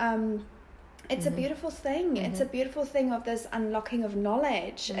it's a beautiful thing. It's a beautiful thing of this unlocking of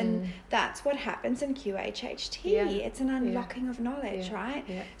knowledge, and that's what happens in QHHT. It's an unlocking of knowledge, right?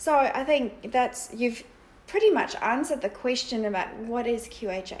 So I think you've pretty much answered the question about what is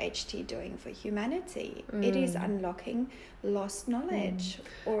QHHT doing for humanity. It is unlocking lost knowledge.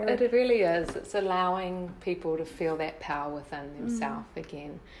 Or it really is. It's allowing people to feel that power within themselves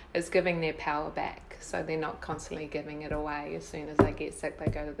again. It's giving their power back, so they're not constantly giving it away. As soon as they get sick,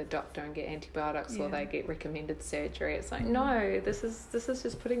 they go to the doctor and get antibiotics, or they get recommended surgery. It's like, no, this is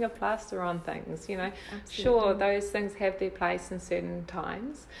just putting a plaster on things. Sure, those things have their place in certain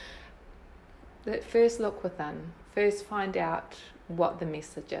times. But first look within. First find out what the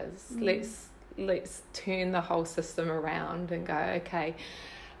message is. Let's turn the whole system around and go, okay,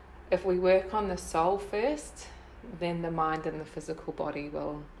 if we work on the soul first, then the mind and the physical body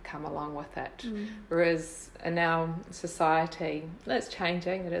will come along with it. Whereas in our society, it's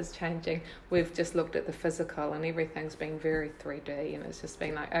changing, it is changing. We've just looked at the physical, and everything's been very 3D, and it's just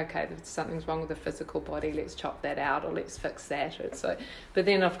been like, okay, something's wrong with the physical body, let's chop that out, or let's fix that. But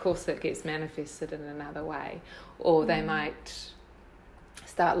then of course it gets manifested in another way, or they might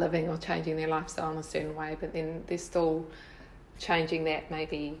start living or changing their lifestyle in a certain way, but then they're still changing that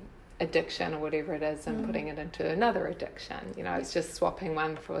maybe addiction or whatever it is, and putting it into another addiction. It's just swapping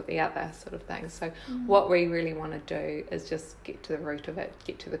one for the other sort of thing. So what we really want to do is just get to the root of it,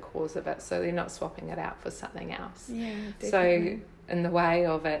 get to the cause of it, so they're not swapping it out for something else. So in the way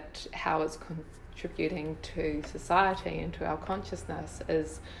of it, how it's contributing to society and to our consciousness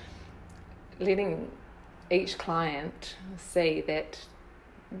is letting each client see that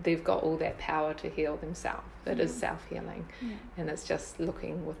they've got all that power to heal themselves. It is self-healing, and it's just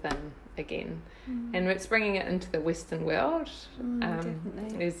looking within again. And it's bringing it into the Western world.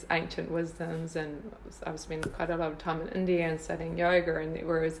 There's ancient wisdoms, and I've spent quite a lot of time in India and studying yoga, and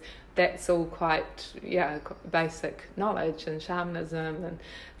whereas that's all quite basic knowledge and shamanism, and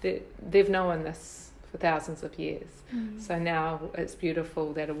they've known this for thousands of years. So now it's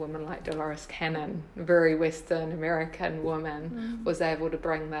beautiful that a woman like Dolores Cannon, a very Western American woman, was able to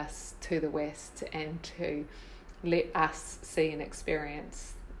bring this to the West and to let us see and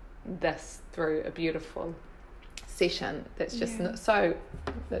experience this through a beautiful session that's just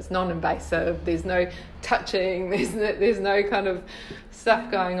that's non-invasive. There's no touching, there's no kind of stuff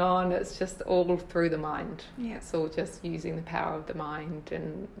going on. It's just all through the mind. It's all just using the power of the mind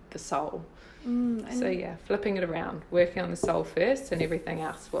and the soul. So flipping it around, working on the soul first, and everything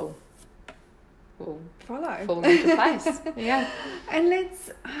else will fall into place.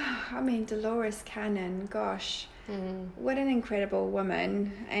 And Dolores Cannon, gosh, what an incredible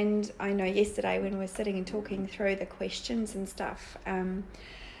woman. And I know yesterday when we were sitting and talking through the questions and stuff,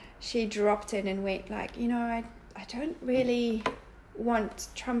 she dropped in and went like, I don't really want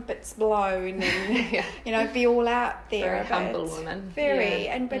trumpets blown and be all out there. Very humble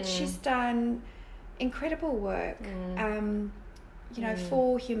woman. But she's done incredible work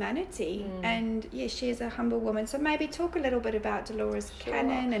for humanity, and she is a humble woman. So maybe talk a little bit about Dolores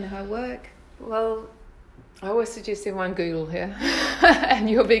Cannon and her work. Well, I always suggest everyone Google her and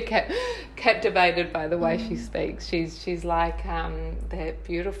you'll be captivated by the way she speaks. She's like that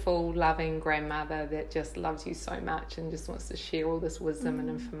beautiful, loving grandmother that just loves you so much and just wants to share all this wisdom and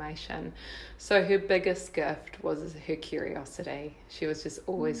information. So her biggest gift was her curiosity. She was just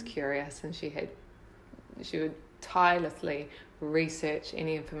always curious, and she would tirelessly research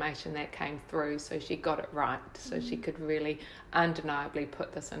any information that came through so she got it right, so she could really undeniably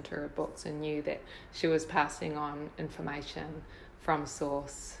put this into her books and knew that she was passing on information from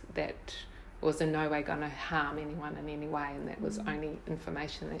source that was in no way going to harm anyone in any way, and that was only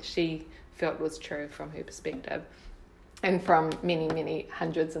information that she felt was true from her perspective and from many, many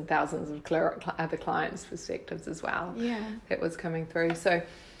hundreds and thousands of other clients' perspectives as well that was coming through. So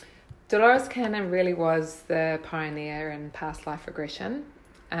Dolores Cannon really was the pioneer in past life regression.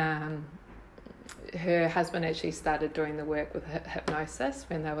 Her husband actually started doing the work with hypnosis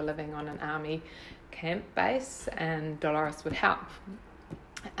when they were living on an army camp base, and Dolores would help.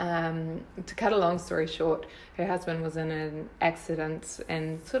 To cut a long story short, her husband was in an accident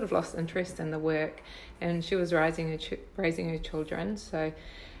and sort of lost interest in the work, and she was raising her children. So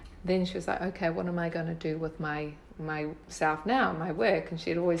then she was like, okay, what am I going to do with myself now, my work? And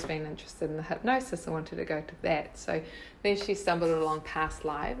she'd always been interested in the hypnosis and wanted to go to that. So then she stumbled along past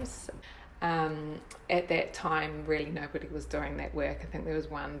lives. At that time, really nobody was doing that work. I think there was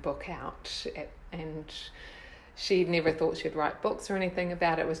one book out, and she never thought she'd write books or anything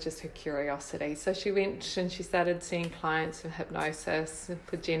about it. It was just her curiosity. So she went and she started seeing clients in hypnosis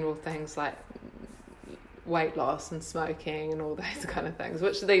for general things like weight loss and smoking and all those kind of things,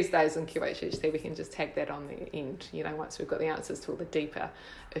 which these days in QHHT we can just tag that on the end, once we've got the answers to all the deeper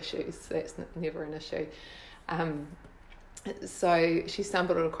issues. So that's never an issue. So she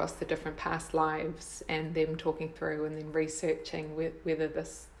stumbled across the different past lives and them talking through and then researching whether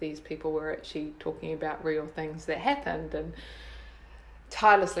these people were actually talking about real things that happened, and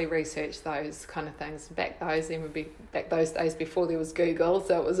tirelessly researched those kind of things. Back those days before there was Google,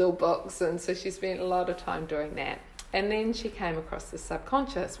 so it was all books, and so she spent a lot of time doing that. And then she came across the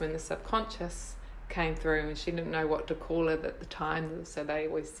subconscious when the subconscious came through, and she didn't know what to call it at the time, so they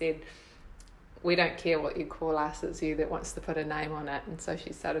always said, we don't care what you call us, it's you that wants to put a name on it. And so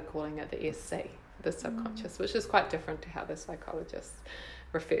she started calling it the SC, the subconscious, which is quite different to how the psychologists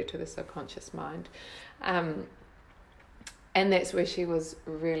refer to the subconscious mind. And that's where she was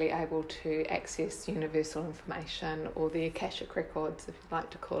really able to access universal information, or the Akashic records, if you'd like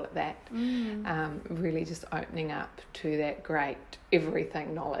to call it that. Really just opening up to that great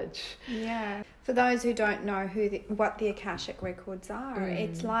everything knowledge. Yeah. For those who don't know what the Akashic records are,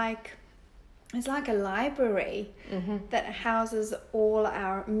 it's like a library that houses all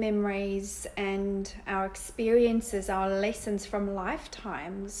our memories and our experiences, our lessons from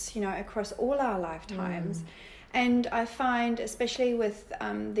lifetimes, across all our lifetimes. And I find, especially with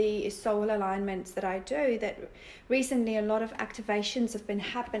the soul alignments that I do, that recently a lot of activations have been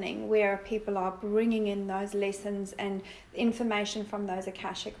happening where people are bringing in those lessons and information from those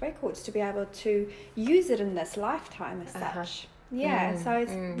Akashic records to be able to use it in this lifetime as such. So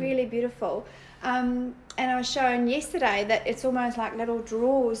it's really beautiful. And I was shown yesterday that it's almost like little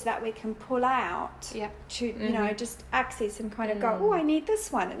drawers that we can pull out to, just access and kind of go, oh, I need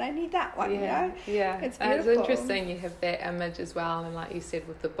this one and I need that one, It's beautiful. It's interesting you have that image as well, and like you said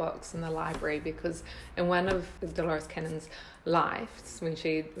with the books and the library, because in one of Dolores Cannon's lives, when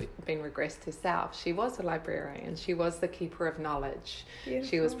she'd been regressed herself, she was a librarian. She was the keeper of knowledge. Beautiful.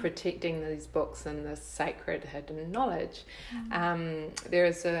 She was protecting these books and this sacred hidden knowledge. There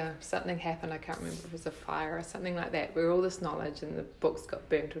is something happened, I can't remember if it was a fire or something like that, where all this knowledge and the books got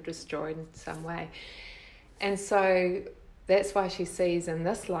burnt or destroyed in some way. And so that's why she sees in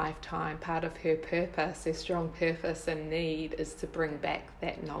this lifetime part of her purpose, her strong purpose and need, is to bring back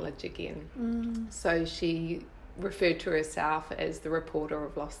that knowledge again. So she referred to herself as the reporter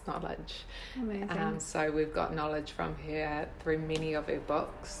of lost knowledge. Amazing. So we've got knowledge from her through many of her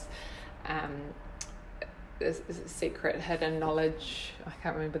books. Secret Hidden Knowledge, I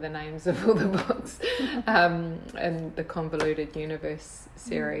can't remember the names of all the books, and the Convoluted Universe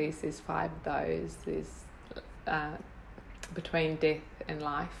series, there's 5 of those. There's Between Death and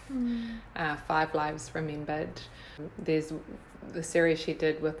Life, 5 Lives Remembered. There's the series she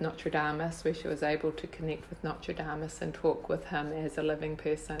did with Nostradamus, where she was able to connect with Nostradamus and talk with him as a living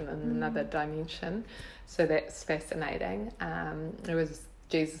person in another dimension. So that's fascinating. There was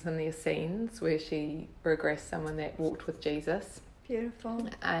Jesus in the Essenes, where she regressed someone that walked with Jesus. Beautiful.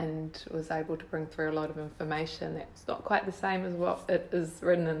 And was able to bring through a lot of information that's not quite the same as what it is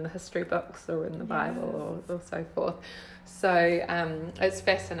written in the history books or in the Bible or so forth. So it's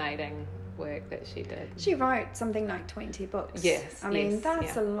fascinating work that she did. She wrote something like 20 books. Yes. I mean,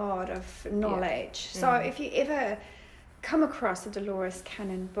 that's a lot of knowledge. Yeah. So if you ever come across a Dolores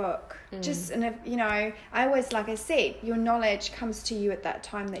Cannon book, just, and if, you know, I always, like I said, your knowledge comes to you at that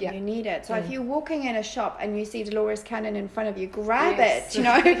time that you need it. So if you're walking in a shop and you see Dolores Cannon in front of you, grab it, you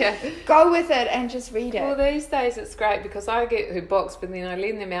know, go with it and just read it. Well, these days it's great because I get her books, but then I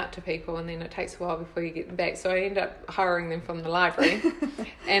lend them out to people and then it takes a while before you get them back. So I end up hiring them from the library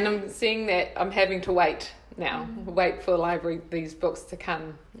and I'm seeing that I'm having to wait for the library, these books to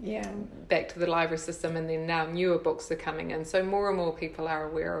come back to the library system, and then now newer books are coming in, so more and more people are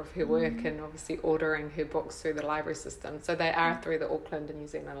aware of her work and obviously ordering her books through the library system. So they are through the Auckland and New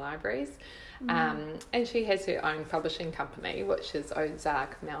Zealand libraries. And she has her own publishing company, which is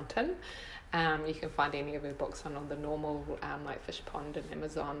Ozark Mountain. You can find any of her books on all the normal like Fish Pond and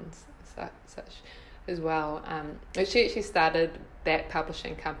Amazon such as well. She actually started that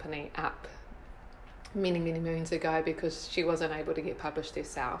publishing company up many moons ago because she wasn't able to get published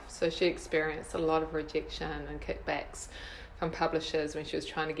herself. So she experienced a lot of rejection and kickbacks from publishers when she was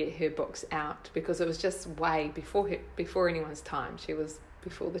trying to get her books out, because it was just way before anyone's time. She was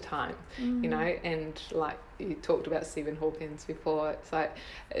before the time, you know. And like you talked about Stephen Hawkins before, it's like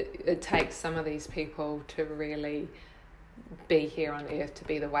it takes some of these people to really be here on earth, to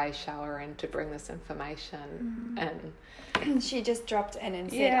be the way shower and to bring this information in. She just dropped in and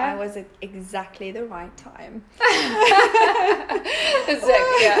said, I was at exactly the right time.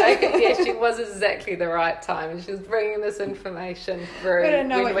 Exactly. She was exactly the right time. She was bringing this information through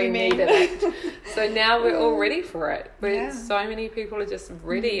when we needed it. So now we're all ready for it. So many people are just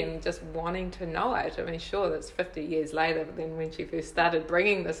ready and just wanting to know it. I mean, sure, that's 50 years later, but then when she first started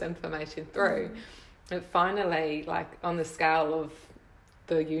bringing this information through, it finally, like on the scale of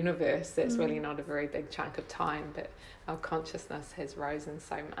the universe, that's really not a very big chunk of time, but our consciousness has risen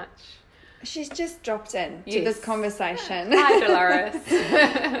so much. She's just dropped in to this conversation. Hi, Dolores.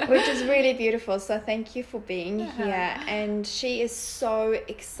 Which is really beautiful. So thank you for being here. And she is so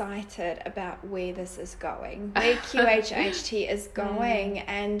excited about where this is going, where QHHT is going,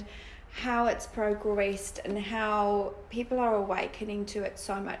 and how it's progressed and how people are awakening to it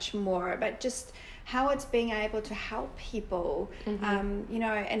so much more, but just how it's being able to help people, you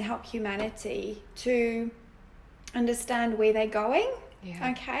know, and help humanity to understand where they're going.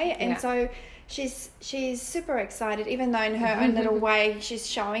 And so she's super excited, even though in her own little way she's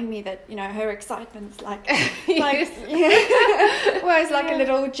showing me that, you know, her excitement's like well, it's like a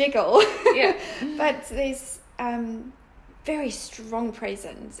little jiggle. But there's very strong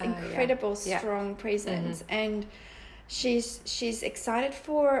presence, incredible strong presence, and she's excited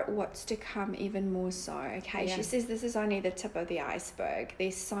for what's to come even more so. She says this is only the tip of the iceberg.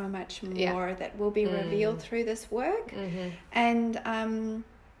 There's so much more that will be revealed through this work, and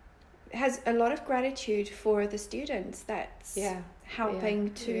has a lot of gratitude for the students that's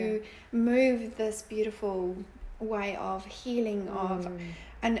helping to move this beautiful way of healing, of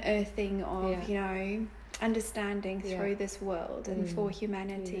unearthing, of you know, understanding through this world and for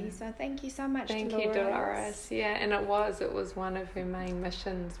humanity. So thank you so much, Thank you, Dolores. And it was one of her main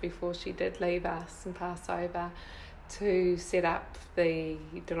missions before she did leave us and pass over, to set up the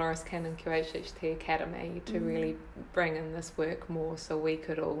Dolores Cannon QHHT Academy to really bring in this work more, so we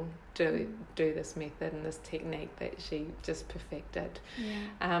could all do this method and this technique that she just perfected.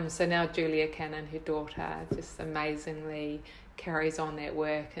 So now Julia Cannon, her daughter, just amazingly carries on that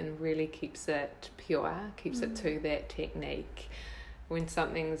work and really keeps it pure, keeps it to that technique. When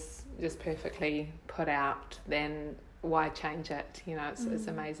something's just perfectly put out, then why change it? You know, it's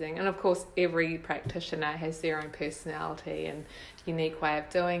amazing. And of course every practitioner has their own personality and unique way of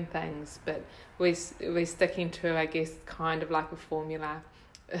doing things, but we're sticking to, I guess, kind of like a formula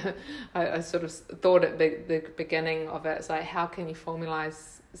I sort of thought at the beginning of it, it's like, how can you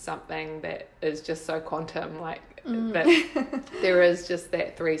formalize something that is just so quantum, like that there is just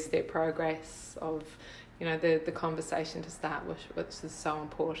that 3-step progress of, you know, the conversation to start with, which is so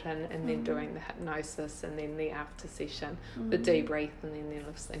important, and then doing the hypnosis, and then the after session, the debrief, and then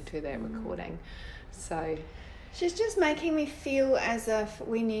listening to that recording. So she's just making me feel as if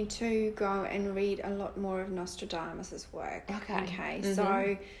we need to go and read a lot more of Nostradamus's work. Okay.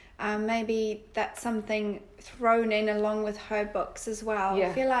 So maybe that's something thrown in along with her books as well.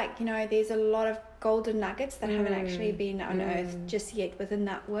 I feel like, you know, there's a lot of golden nuggets that haven't actually been unearthed just yet within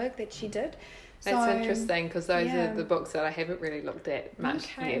that work that she did. That's interesting, because those are the books that I haven't really looked at much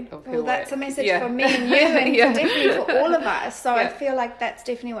yet of her that's work. a message for me and you, and definitely for all of us. So I feel like that's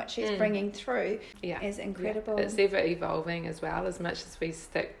definitely what she's bringing through. Is incredible. It's ever evolving as well. As much as we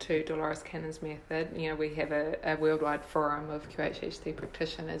stick to Dolores Cannon's method, you know, we have a worldwide forum of QHHT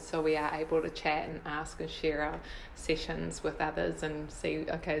practitioners, so we are able to chat and ask and share our sessions with others and see,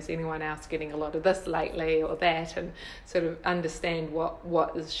 okay, is anyone else getting a lot of this lately or that, and sort of understand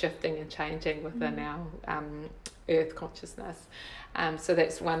what is shifting and changing within our earth consciousness. So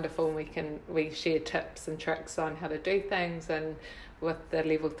that's wonderful, and we share tips and tricks on how to do things. And with the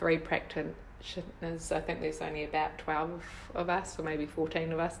level 3 practitioners, I think there's only about 12 of us, or maybe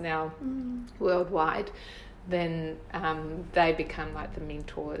 14 of us now worldwide. Then they become like the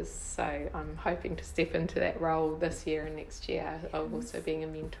mentors. So I'm hoping to step into that role this year and next year of also being a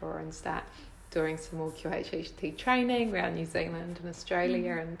mentor, and start doing some more QHHT training around New Zealand and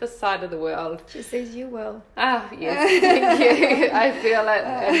Australia and this side of the world. She says you will. Yes, thank you. I feel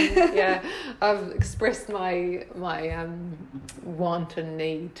it. And I've expressed my want and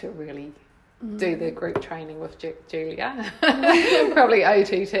need to really do the group training with Julia. Probably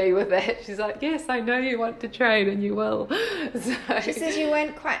OTT with that. She's like, yes, I know you want to train, and you will. So, she says you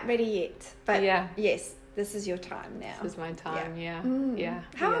weren't quite ready yet, but yes, this is your time now. This is my time,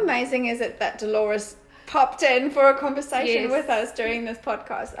 How amazing is it that Dolores popped in for a conversation with us during this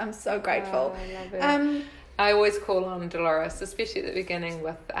podcast? I'm so grateful. I love it. I always call on Dolores, especially at the beginning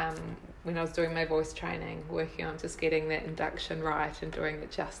with when I was doing my voice training, working on just getting that induction right and doing it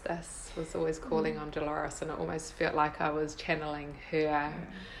justice, was always calling on Dolores, and it almost felt like I was channeling her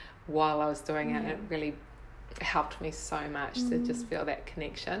while I was doing it, and it really helped me so much to just feel that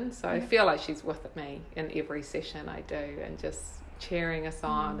connection. So I feel like she's with me in every session I do, and just cheering us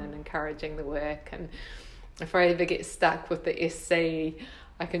on and encouraging the work. And if I ever get stuck with the SC,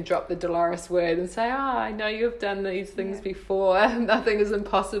 I can drop the Dolores word and say, I know you've done these things before. Nothing is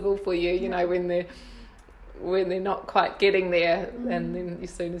impossible for you, you know, when they're not quite getting there. And then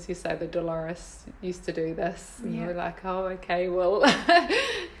as soon as you say the Dolores used to do this, and you're like, oh, okay, well,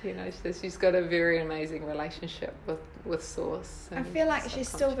 you know, she's got a very amazing relationship with Source. I feel like she's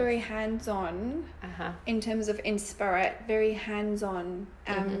still very hands-on in terms of in spirit, very hands-on.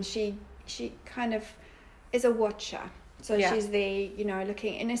 She kind of is a watcher. So she's there, you know,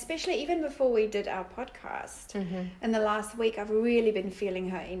 looking, and especially even before we did our podcast in the last week, I've really been feeling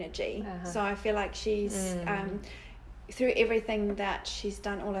her energy. So I feel like she's, through everything that she's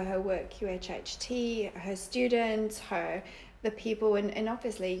done, all of her work, QHHT, her students, the people, and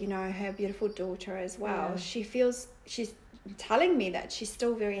obviously, you know, her beautiful daughter as well. She feels, she's telling me that she's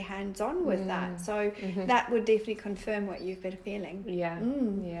still very hands-on with that. So that would definitely confirm what you've been feeling.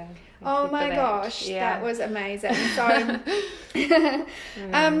 Oh my gosh, that was amazing. So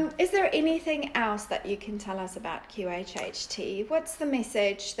is there anything else that you can tell us about QHHT? What's the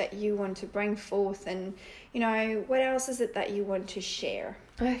message that you want to bring forth, and, you know, what else is it that you want to share?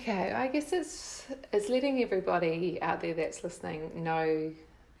 Okay, I guess it's letting everybody out there that's listening know,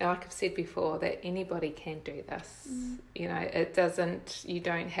 like I've said before, that anybody can do this. You know, you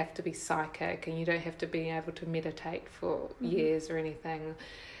don't have to be psychic, and you don't have to be able to meditate for years or anything,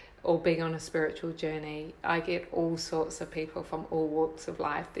 or being on a spiritual journey. I get all sorts of people from all walks of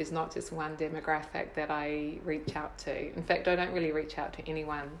life. There's not just one demographic that I reach out to. In fact, I don't really reach out to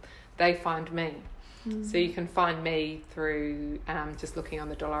anyone. They find me. So you can find me through just looking on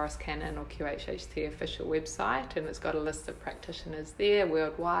the Dolores Cannon or QHHT official website, and it's got a list of practitioners there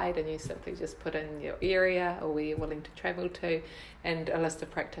worldwide, and you simply just put in your area or where you're willing to travel to, and a list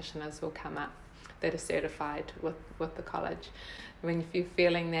of practitioners will come up that are certified with the college. I mean, if you're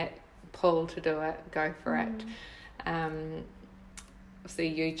feeling that pull to do it, go for it.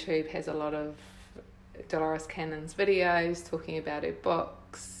 Obviously YouTube has a lot of Dolores Cannon's videos talking about her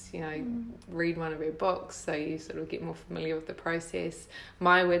books. You know, read one of her books so you sort of get more familiar with the process.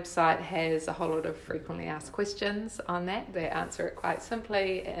 My website has a whole lot of frequently asked questions on that. They answer it quite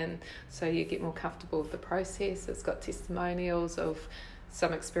simply, and so you get more comfortable with the process. It's got testimonials of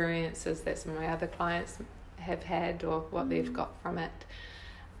some experiences that some of my other clients have had or what they've got from it.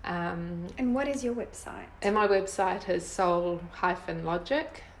 And what is your website? And my website is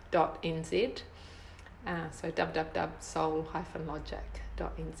soul-logic.nz. So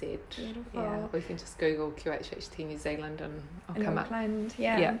www.soul-logic.nz. Beautiful. Yeah, we can just Google QHHT New Zealand and I'll come Auckland, up.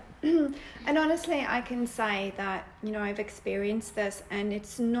 Yeah. And honestly, I can say that, I've experienced this and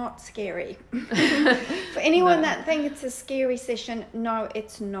it's not scary. For anyone that thinks it's a scary session, no,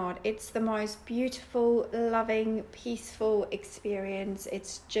 it's not. It's the most beautiful, loving, peaceful experience.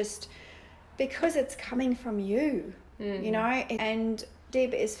 It's just because it's coming from you, and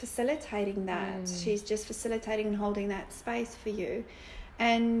Deb is facilitating that. She's just facilitating and holding that space for you.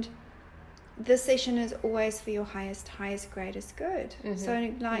 And this session is always for your highest, greatest good.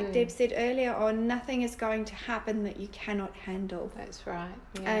 So like Deb said earlier on, nothing is going to happen that you cannot handle. That's right.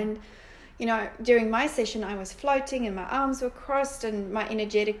 Yeah. And, during my session, I was floating and my arms were crossed and my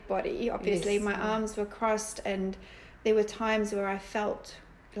energetic body, obviously, my arms were crossed. And there were times where I felt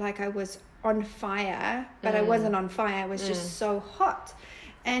like I was on fire, but I wasn't on fire. I was just so hot.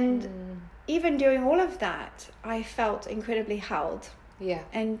 And even during all of that, I felt incredibly held. Yeah.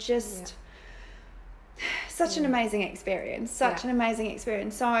 And just such an amazing experience. Such an amazing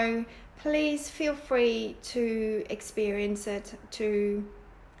experience. So please feel free to experience it, to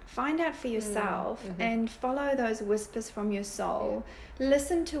find out for yourself and follow those whispers from your soul.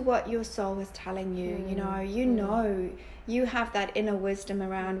 Listen to what your soul is telling you. You have that inner wisdom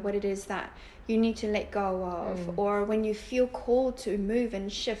around what it is that you need to let go of, or when you feel called to move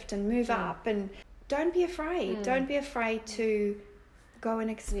and shift and move up. And don't be afraid. Don't be afraid to go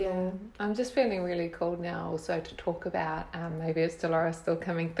and explore. Yeah. I'm just feeling really called now also to talk about, maybe it's Dolores still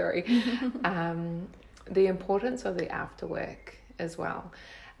coming through, the importance of the after work as well.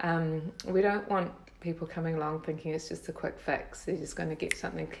 We don't want people coming along thinking it's just a quick fix. They're just going to get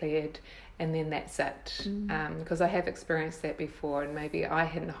something cleared and then that's it. Because I have experienced that before, and maybe I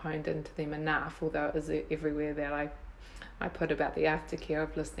hadn't honed into them enough, although it was everywhere that I put about the aftercare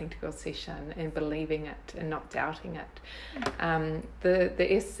of listening to your session and believing it and not doubting it.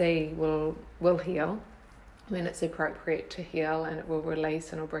 The SC will heal when it's appropriate to heal, and it will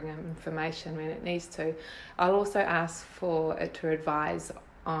release and it'll bring in information when it needs to. I'll also ask for it to advise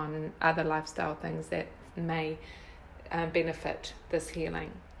on other lifestyle things that may benefit this healing.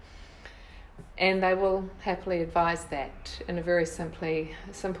 And they will happily advise that in a very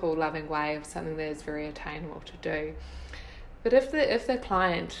simple, loving way of something that is very attainable to do. But if the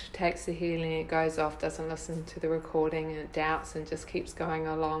client takes the healing, it goes off, doesn't listen to the recording, and it doubts and just keeps going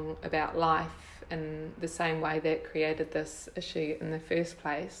along about life in the same way that created this issue in the first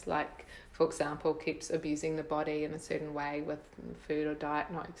place, like, for example, keeps abusing the body in a certain way with food or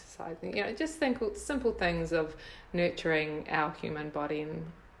diet, not exercising, just think simple things of nurturing our human body,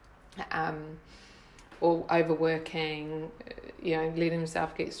 and or overworking, letting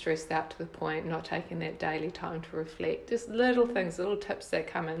himself get stressed out to the point, not taking that daily time to reflect. Just little things, little tips that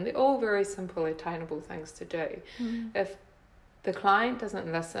come in. They're all very simple, attainable things to do. If the client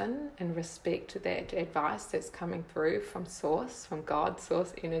doesn't listen and respect that advice that's coming through from source, from God,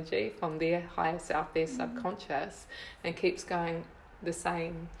 source energy, from their higher self, their subconscious, and keeps going the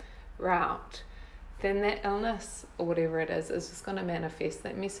same route, then that illness or whatever it is just going to manifest.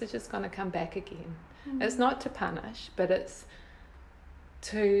 That message is going to come back again. It's not to punish, but it's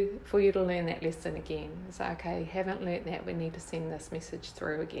for you to learn that lesson again. It's like, okay, haven't learnt that, we need to send this message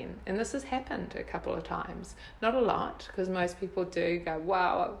through again. And this has happened a couple of times. Not a lot, because most people do go,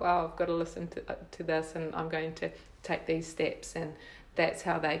 wow, I've got to listen to this, and I'm going to take these steps, and that's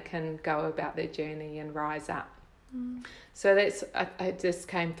how they can go about their journey and rise up. So it just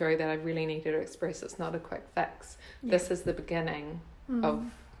came through that I really needed to express. It's not a quick fix. This is the beginning of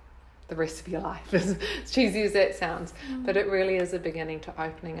the rest of your life, as cheesy as that sounds, but it really is a beginning to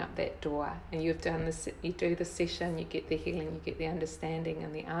opening up that door. And you've done this, you do the session, you get the healing, you get the understanding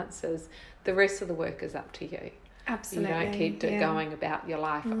and the answers. The rest of the work is up to you. Absolutely. You don't keep going about your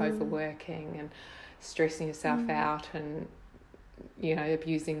life overworking and stressing yourself out and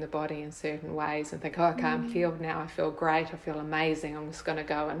abusing the body in certain ways and think, okay, I'm healed now, I feel great, I feel amazing, I'm just going to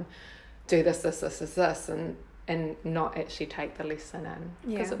go and do this, and not actually take the lesson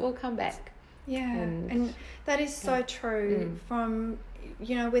in, because it will come back. And that is so true. From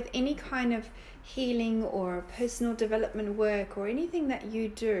with any kind of healing or personal development work or anything that you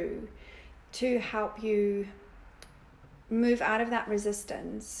do to help you move out of that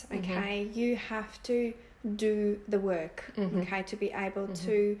resistance, you have to do the work, to be able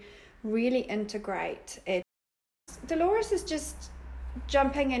to really integrate it. Dolores is just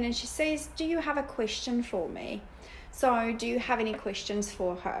jumping in and she says, do you have a question for me? So do you have any questions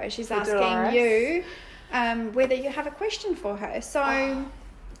for her? She's For asking Dolores? you whether you have a question for her. So...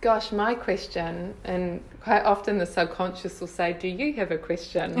 Gosh, my question, and quite often the subconscious will say, do you have a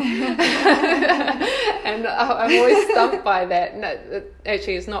question? And I'm always stumped by that. No,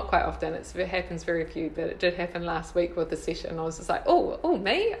 actually, it's not quite often. It happens very few, but it did happen last week with the session. I was just like, oh,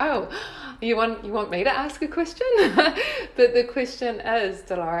 me? Oh, you want me to ask a question? But the question is,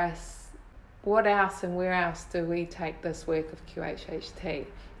 Dolores, what else and where else do we take this work of QHHT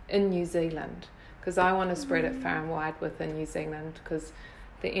in New Zealand? Because I want to spread it far and wide within New Zealand, because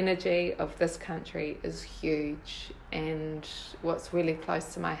the energy of this country is huge, and what's really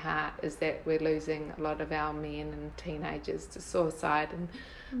close to my heart is that we're losing a lot of our men and teenagers to suicide, and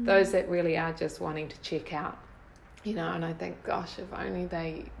those that really are just wanting to check out, and I think, gosh, if only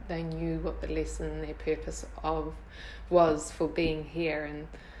they knew what the lesson, their purpose was for being here, and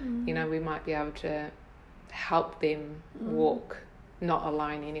we might be able to help them walk not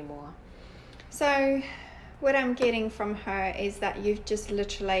alone anymore. So what I'm getting from her is that you've just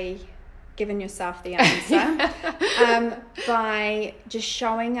literally given yourself the answer by just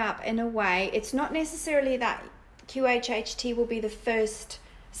showing up in a way. It's not necessarily that QHHT will be the first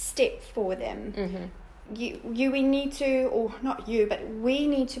step for them. We need to, or not you, but we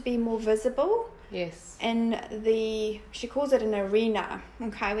need to be more visible. Yes. In she calls it an arena.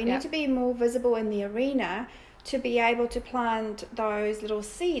 Okay, we need to be more visible in the arena to be able to plant those little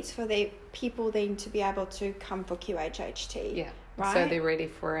seeds for the people then to be able to come for QHHT. Yeah. Right? So they're ready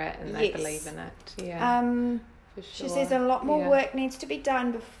for it and they believe in it. Yeah. For sure. She says a lot more work needs to be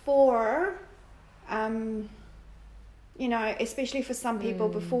done before, especially for some people,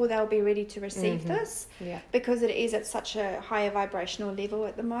 before they'll be ready to receive this. Yeah. Because it is at such a higher vibrational level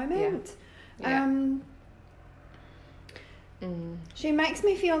at the moment. Yeah. She makes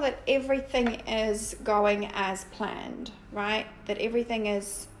me feel that everything is going as planned, right? That everything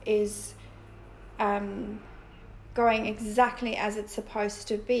is going exactly as it's supposed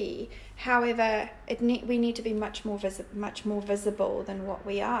to be. However, we need to be much more visible than what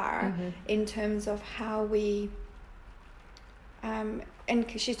we are in terms of how we. And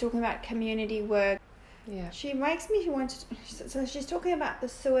she's talking about community work. Yeah. She makes me want to. So she's talking about the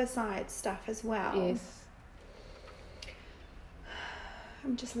suicide stuff as well. Yes.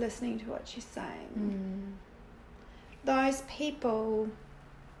 I'm just listening to what she's saying. Those people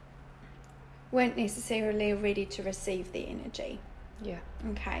weren't necessarily ready to receive the energy. Yeah.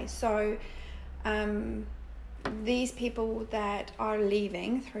 Okay, so these people that are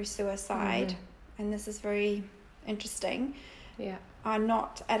leaving through suicide, and this is very interesting, are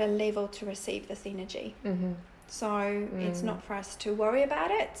not at a level to receive this energy. So it's not for us to worry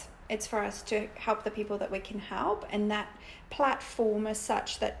about it. It's for us to help the people that we can help, and that platform is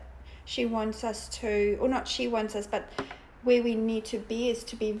such that she wants us to, or not she wants us, but where we need to be is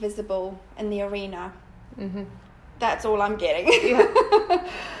to be visible in the arena. That's all I'm getting.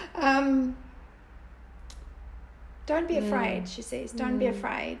 Don't be afraid, she says. Don't be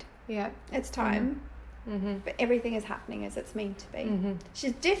afraid. Yeah. It's time. But everything is happening as it's meant to be.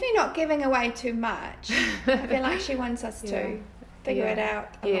 She's definitely not giving away too much. I feel like she wants us to figure it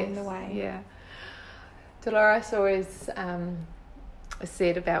out along the way. Yeah. Dolores always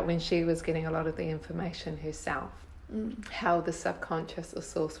said about when she was getting a lot of the information herself, how the subconscious or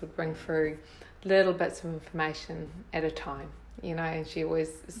source would bring through little bits of information at a time, and she always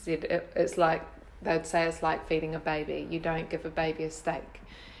said it's like, they'd say it's like feeding a baby. You don't give a baby a steak.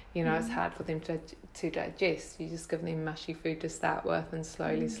 It's hard for them to digest. You just give them mushy food to start with and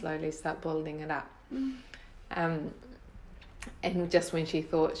slowly start building it up. And just when she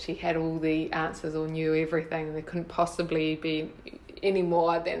thought she had all the answers or knew everything, and there couldn't possibly be any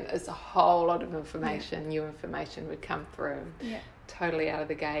more, then there's a whole lot of information, new information would come through, totally out of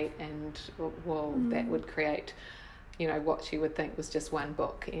the gate, and that would create, what she would think was just one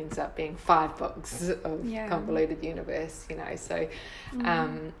book ends up being 5 books of convoluted universe, so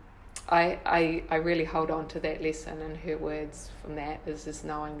I really hold on to that lesson, and her words from that is just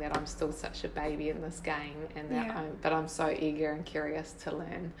knowing that I'm still such a baby in this game, and that I'm so eager and curious to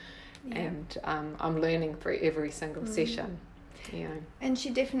learn, and I'm learning through every single session. And she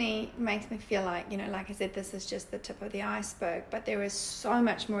definitely makes me feel like, like I said, this is just the tip of the iceberg, but there is so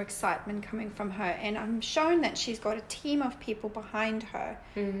much more excitement coming from her, and I'm shown that she's got a team of people behind her,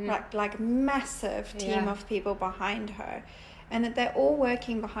 like massive team of people behind her, and that they're all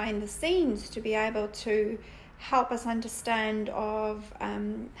working behind the scenes to be able to help us understand of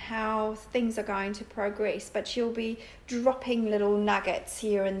how things are going to progress. But she'll be dropping little nuggets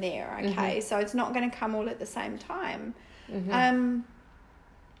here and there, okay? So it's not going to come all at the same time.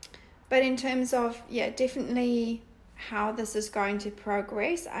 But in terms of, definitely how this is going to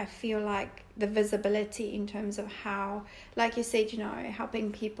progress. I feel like the visibility in terms of how, like you said,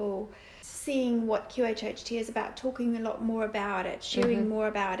 helping people, seeing what QHHT is about, talking a lot more about it, sharing more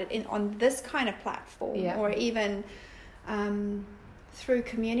about it on this kind of platform, or even through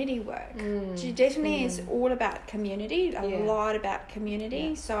community work. She definitely is all about community, a lot about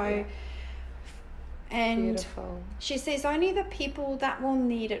community. And beautiful. She says only the people that will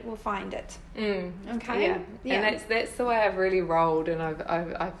need it will find it. Okay. And that's the way I've really rolled, and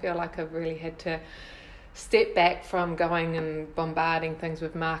I feel like I've really had to step back from going and bombarding things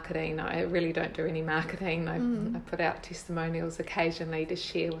with marketing. I really don't do any marketing. I put out testimonials occasionally to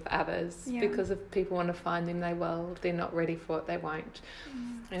share with others, because if people want to find them, they will. If they're not ready for it, they won't.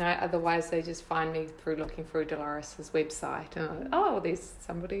 Otherwise they just find me through looking through Dolores's website, and there's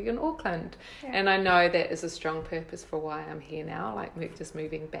somebody in Auckland. And I know that is a strong purpose for why I'm here now, like we're just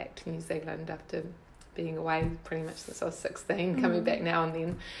moving back to New Zealand after being away pretty much since I was 16, coming back now and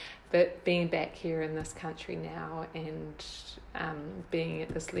then. But being back here in this country now, and being at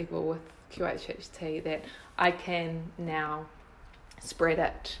this level with QHHT, that I can now spread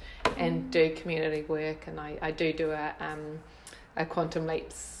it and do community work. And I do a Quantum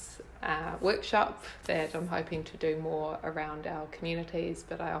Leaps workshop that I'm hoping to do more around our communities,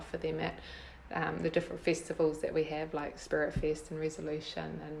 but I offer them at the different festivals that we have, like Spirit Fest and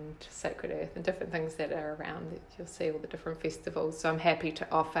Resolution and Sacred Earth, and different things that are around. You'll see all the different festivals. So I'm happy to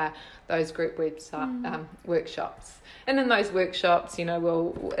offer those group website workshops. And in those workshops,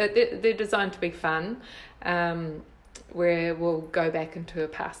 they're designed to be fun, where we'll go back into a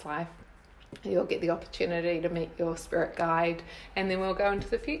past life. You'll get the opportunity to meet your spirit guide, and then we'll go into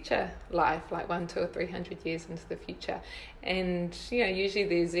the future life, like 100, 200 or 300 years into the future. And usually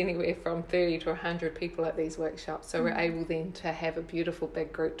there's anywhere from 30 to 100 people at these workshops, so we're able then to have a beautiful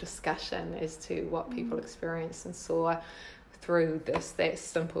big group discussion as to what people experienced and saw through that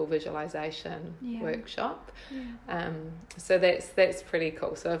simple visualization workshop. So that's pretty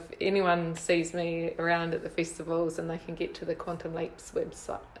cool. So if anyone sees me around at the festivals and they can get to the Quantum Leaps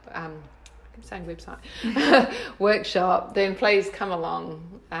website, workshop, then please come along.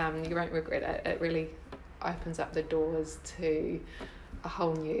 You won't regret it. It really opens up the doors to a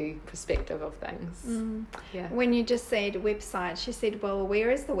whole new perspective of things. When you just said website, she said, well, where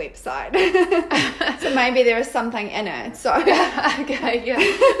is the website? So maybe there is something in it. So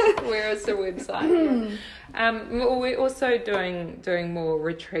where is the website? We're also doing more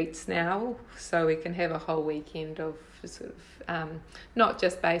retreats now, so we can have a whole weekend of sort of not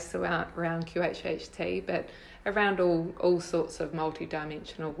just based around QHHT, but around all sorts of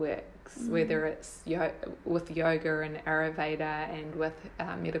multi-dimensional works, whether it's with yoga and Ayurveda, and with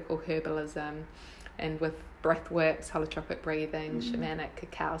medical herbalism, and with breath works, holotropic breathing, shamanic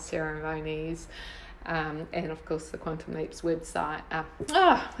cacao ceremonies, and of course the Quantum Leaps website.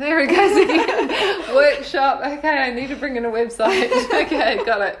 There it goes again. Workshop. Okay, I need to bring in a website. Okay,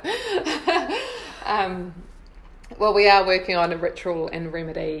 got it. Well, we are working on a ritual and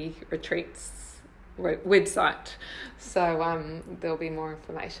remedy retreats website, so there'll be more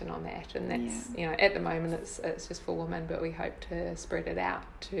information on that. And that's at the moment it's just for women, but we hope to spread it out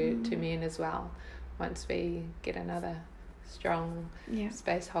to men as well once we get another strong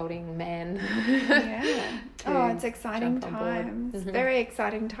space holding man. It's exciting times. Very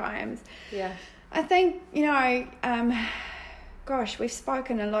exciting times. I think we've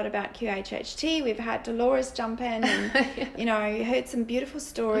spoken a lot about QHHT. We've had Dolores jump in and, heard some beautiful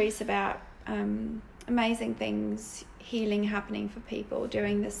stories about amazing things, healing happening for people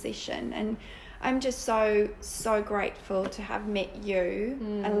during this session. And I'm just so, so grateful to have met you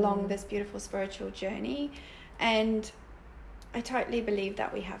along this beautiful spiritual journey. And I totally believe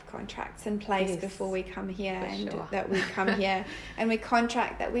that we have contracts in place before we come here, that we come here and we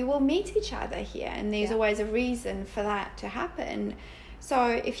contract that we will meet each other here, and there's always a reason for that to happen.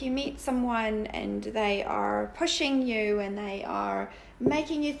 So if you meet someone and they are pushing you and they are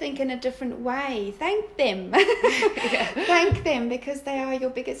making you think in a different way, thank them. Thank them, because they are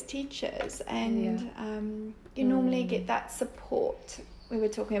your biggest teachers, and you normally get that support. We were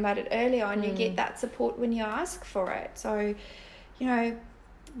talking about it earlier on. You get that support when you ask for it. So,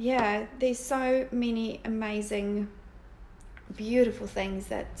 there's so many amazing, beautiful things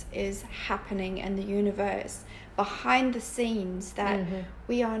that is happening in the universe behind the scenes that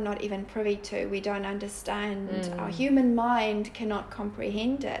we are not even privy to. We don't understand. Our human mind cannot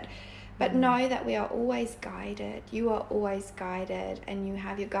comprehend it. But know that we are always guided. You are always guided, and you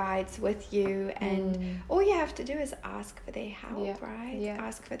have your guides with you, and all you have to do is ask for their help, right?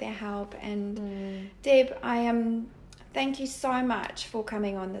 Ask for their help. And Deb, I am thank you so much for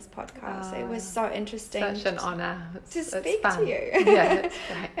coming on this podcast. It was so interesting. Such an honour to speak fun. to you. Yeah, it's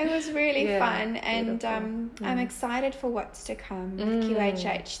great. It was really fun, beautiful. and I'm excited for what's to come with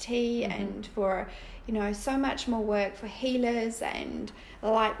QHHT and for, you know, so much more work for healers and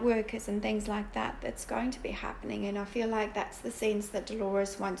light workers and things like that that's going to be happening. And I feel like that's the sense that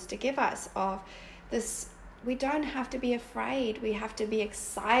Dolores wants to give us of this. We don't have to be afraid. We have to be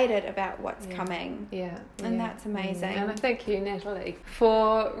excited about what's coming. And that's amazing. And I thank you, Natalie,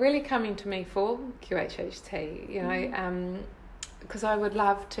 for really coming to me for QHHT, you know, because I would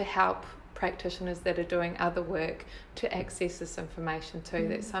love to help practitioners that are doing other work to access this information too,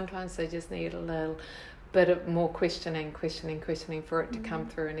 that sometimes they just need a little bit of more questioning for it to come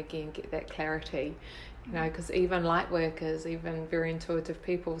through and again get that clarity, you know, because even light workers, even very intuitive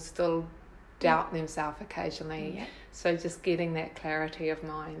people still doubt themselves occasionally, so just getting that clarity of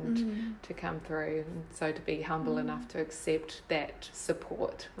mind to come through, and so to be humble enough to accept that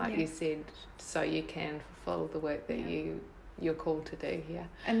support, like you said, so you can fulfill the work that you're called to do here.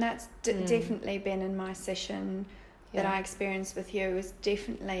 And that's definitely been in my session that I experienced with you, has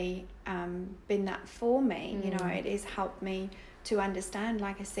definitely been that for me. You know, it has helped me to understand,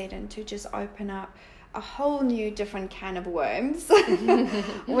 like I said, and to just open up a whole new different can of worms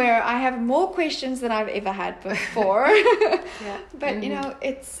where I have more questions than I've ever had before. But you know,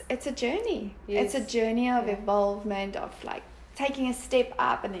 it's a journey. It's a journey of evolvement, of like taking a step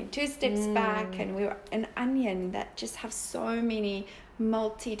up and then 2 steps back, and we're an onion that just have so many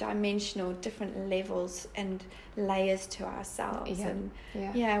multi-dimensional different levels and layers to ourselves. And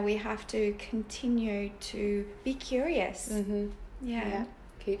we have to continue to be curious.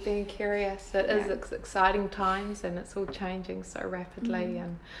 Keep being curious. It is exciting times, and it's all changing so rapidly,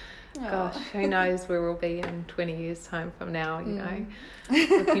 and gosh, who knows where we'll be in 20 years time from now, you know,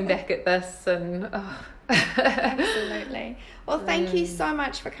 looking back at this and Absolutely. Well, thank you so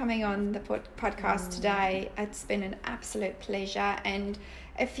much for coming on the podcast today. It's been an absolute pleasure, and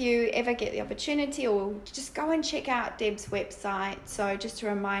if you ever get the opportunity, or just go and check out Deb's website. So just to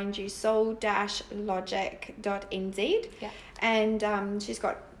remind you, soul-logic.nz, and she's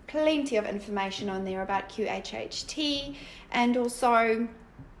got plenty of information on there about QHHT, and also,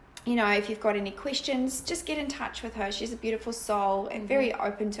 you know, if you've got any questions, just get in touch with her. She's a beautiful soul and very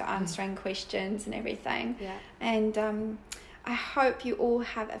open to answering questions and everything. And I hope you all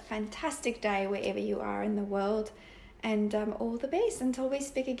have a fantastic day wherever you are in the world, and all the best until we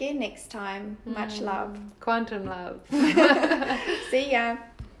speak again next time. Much love. Quantum love. See ya.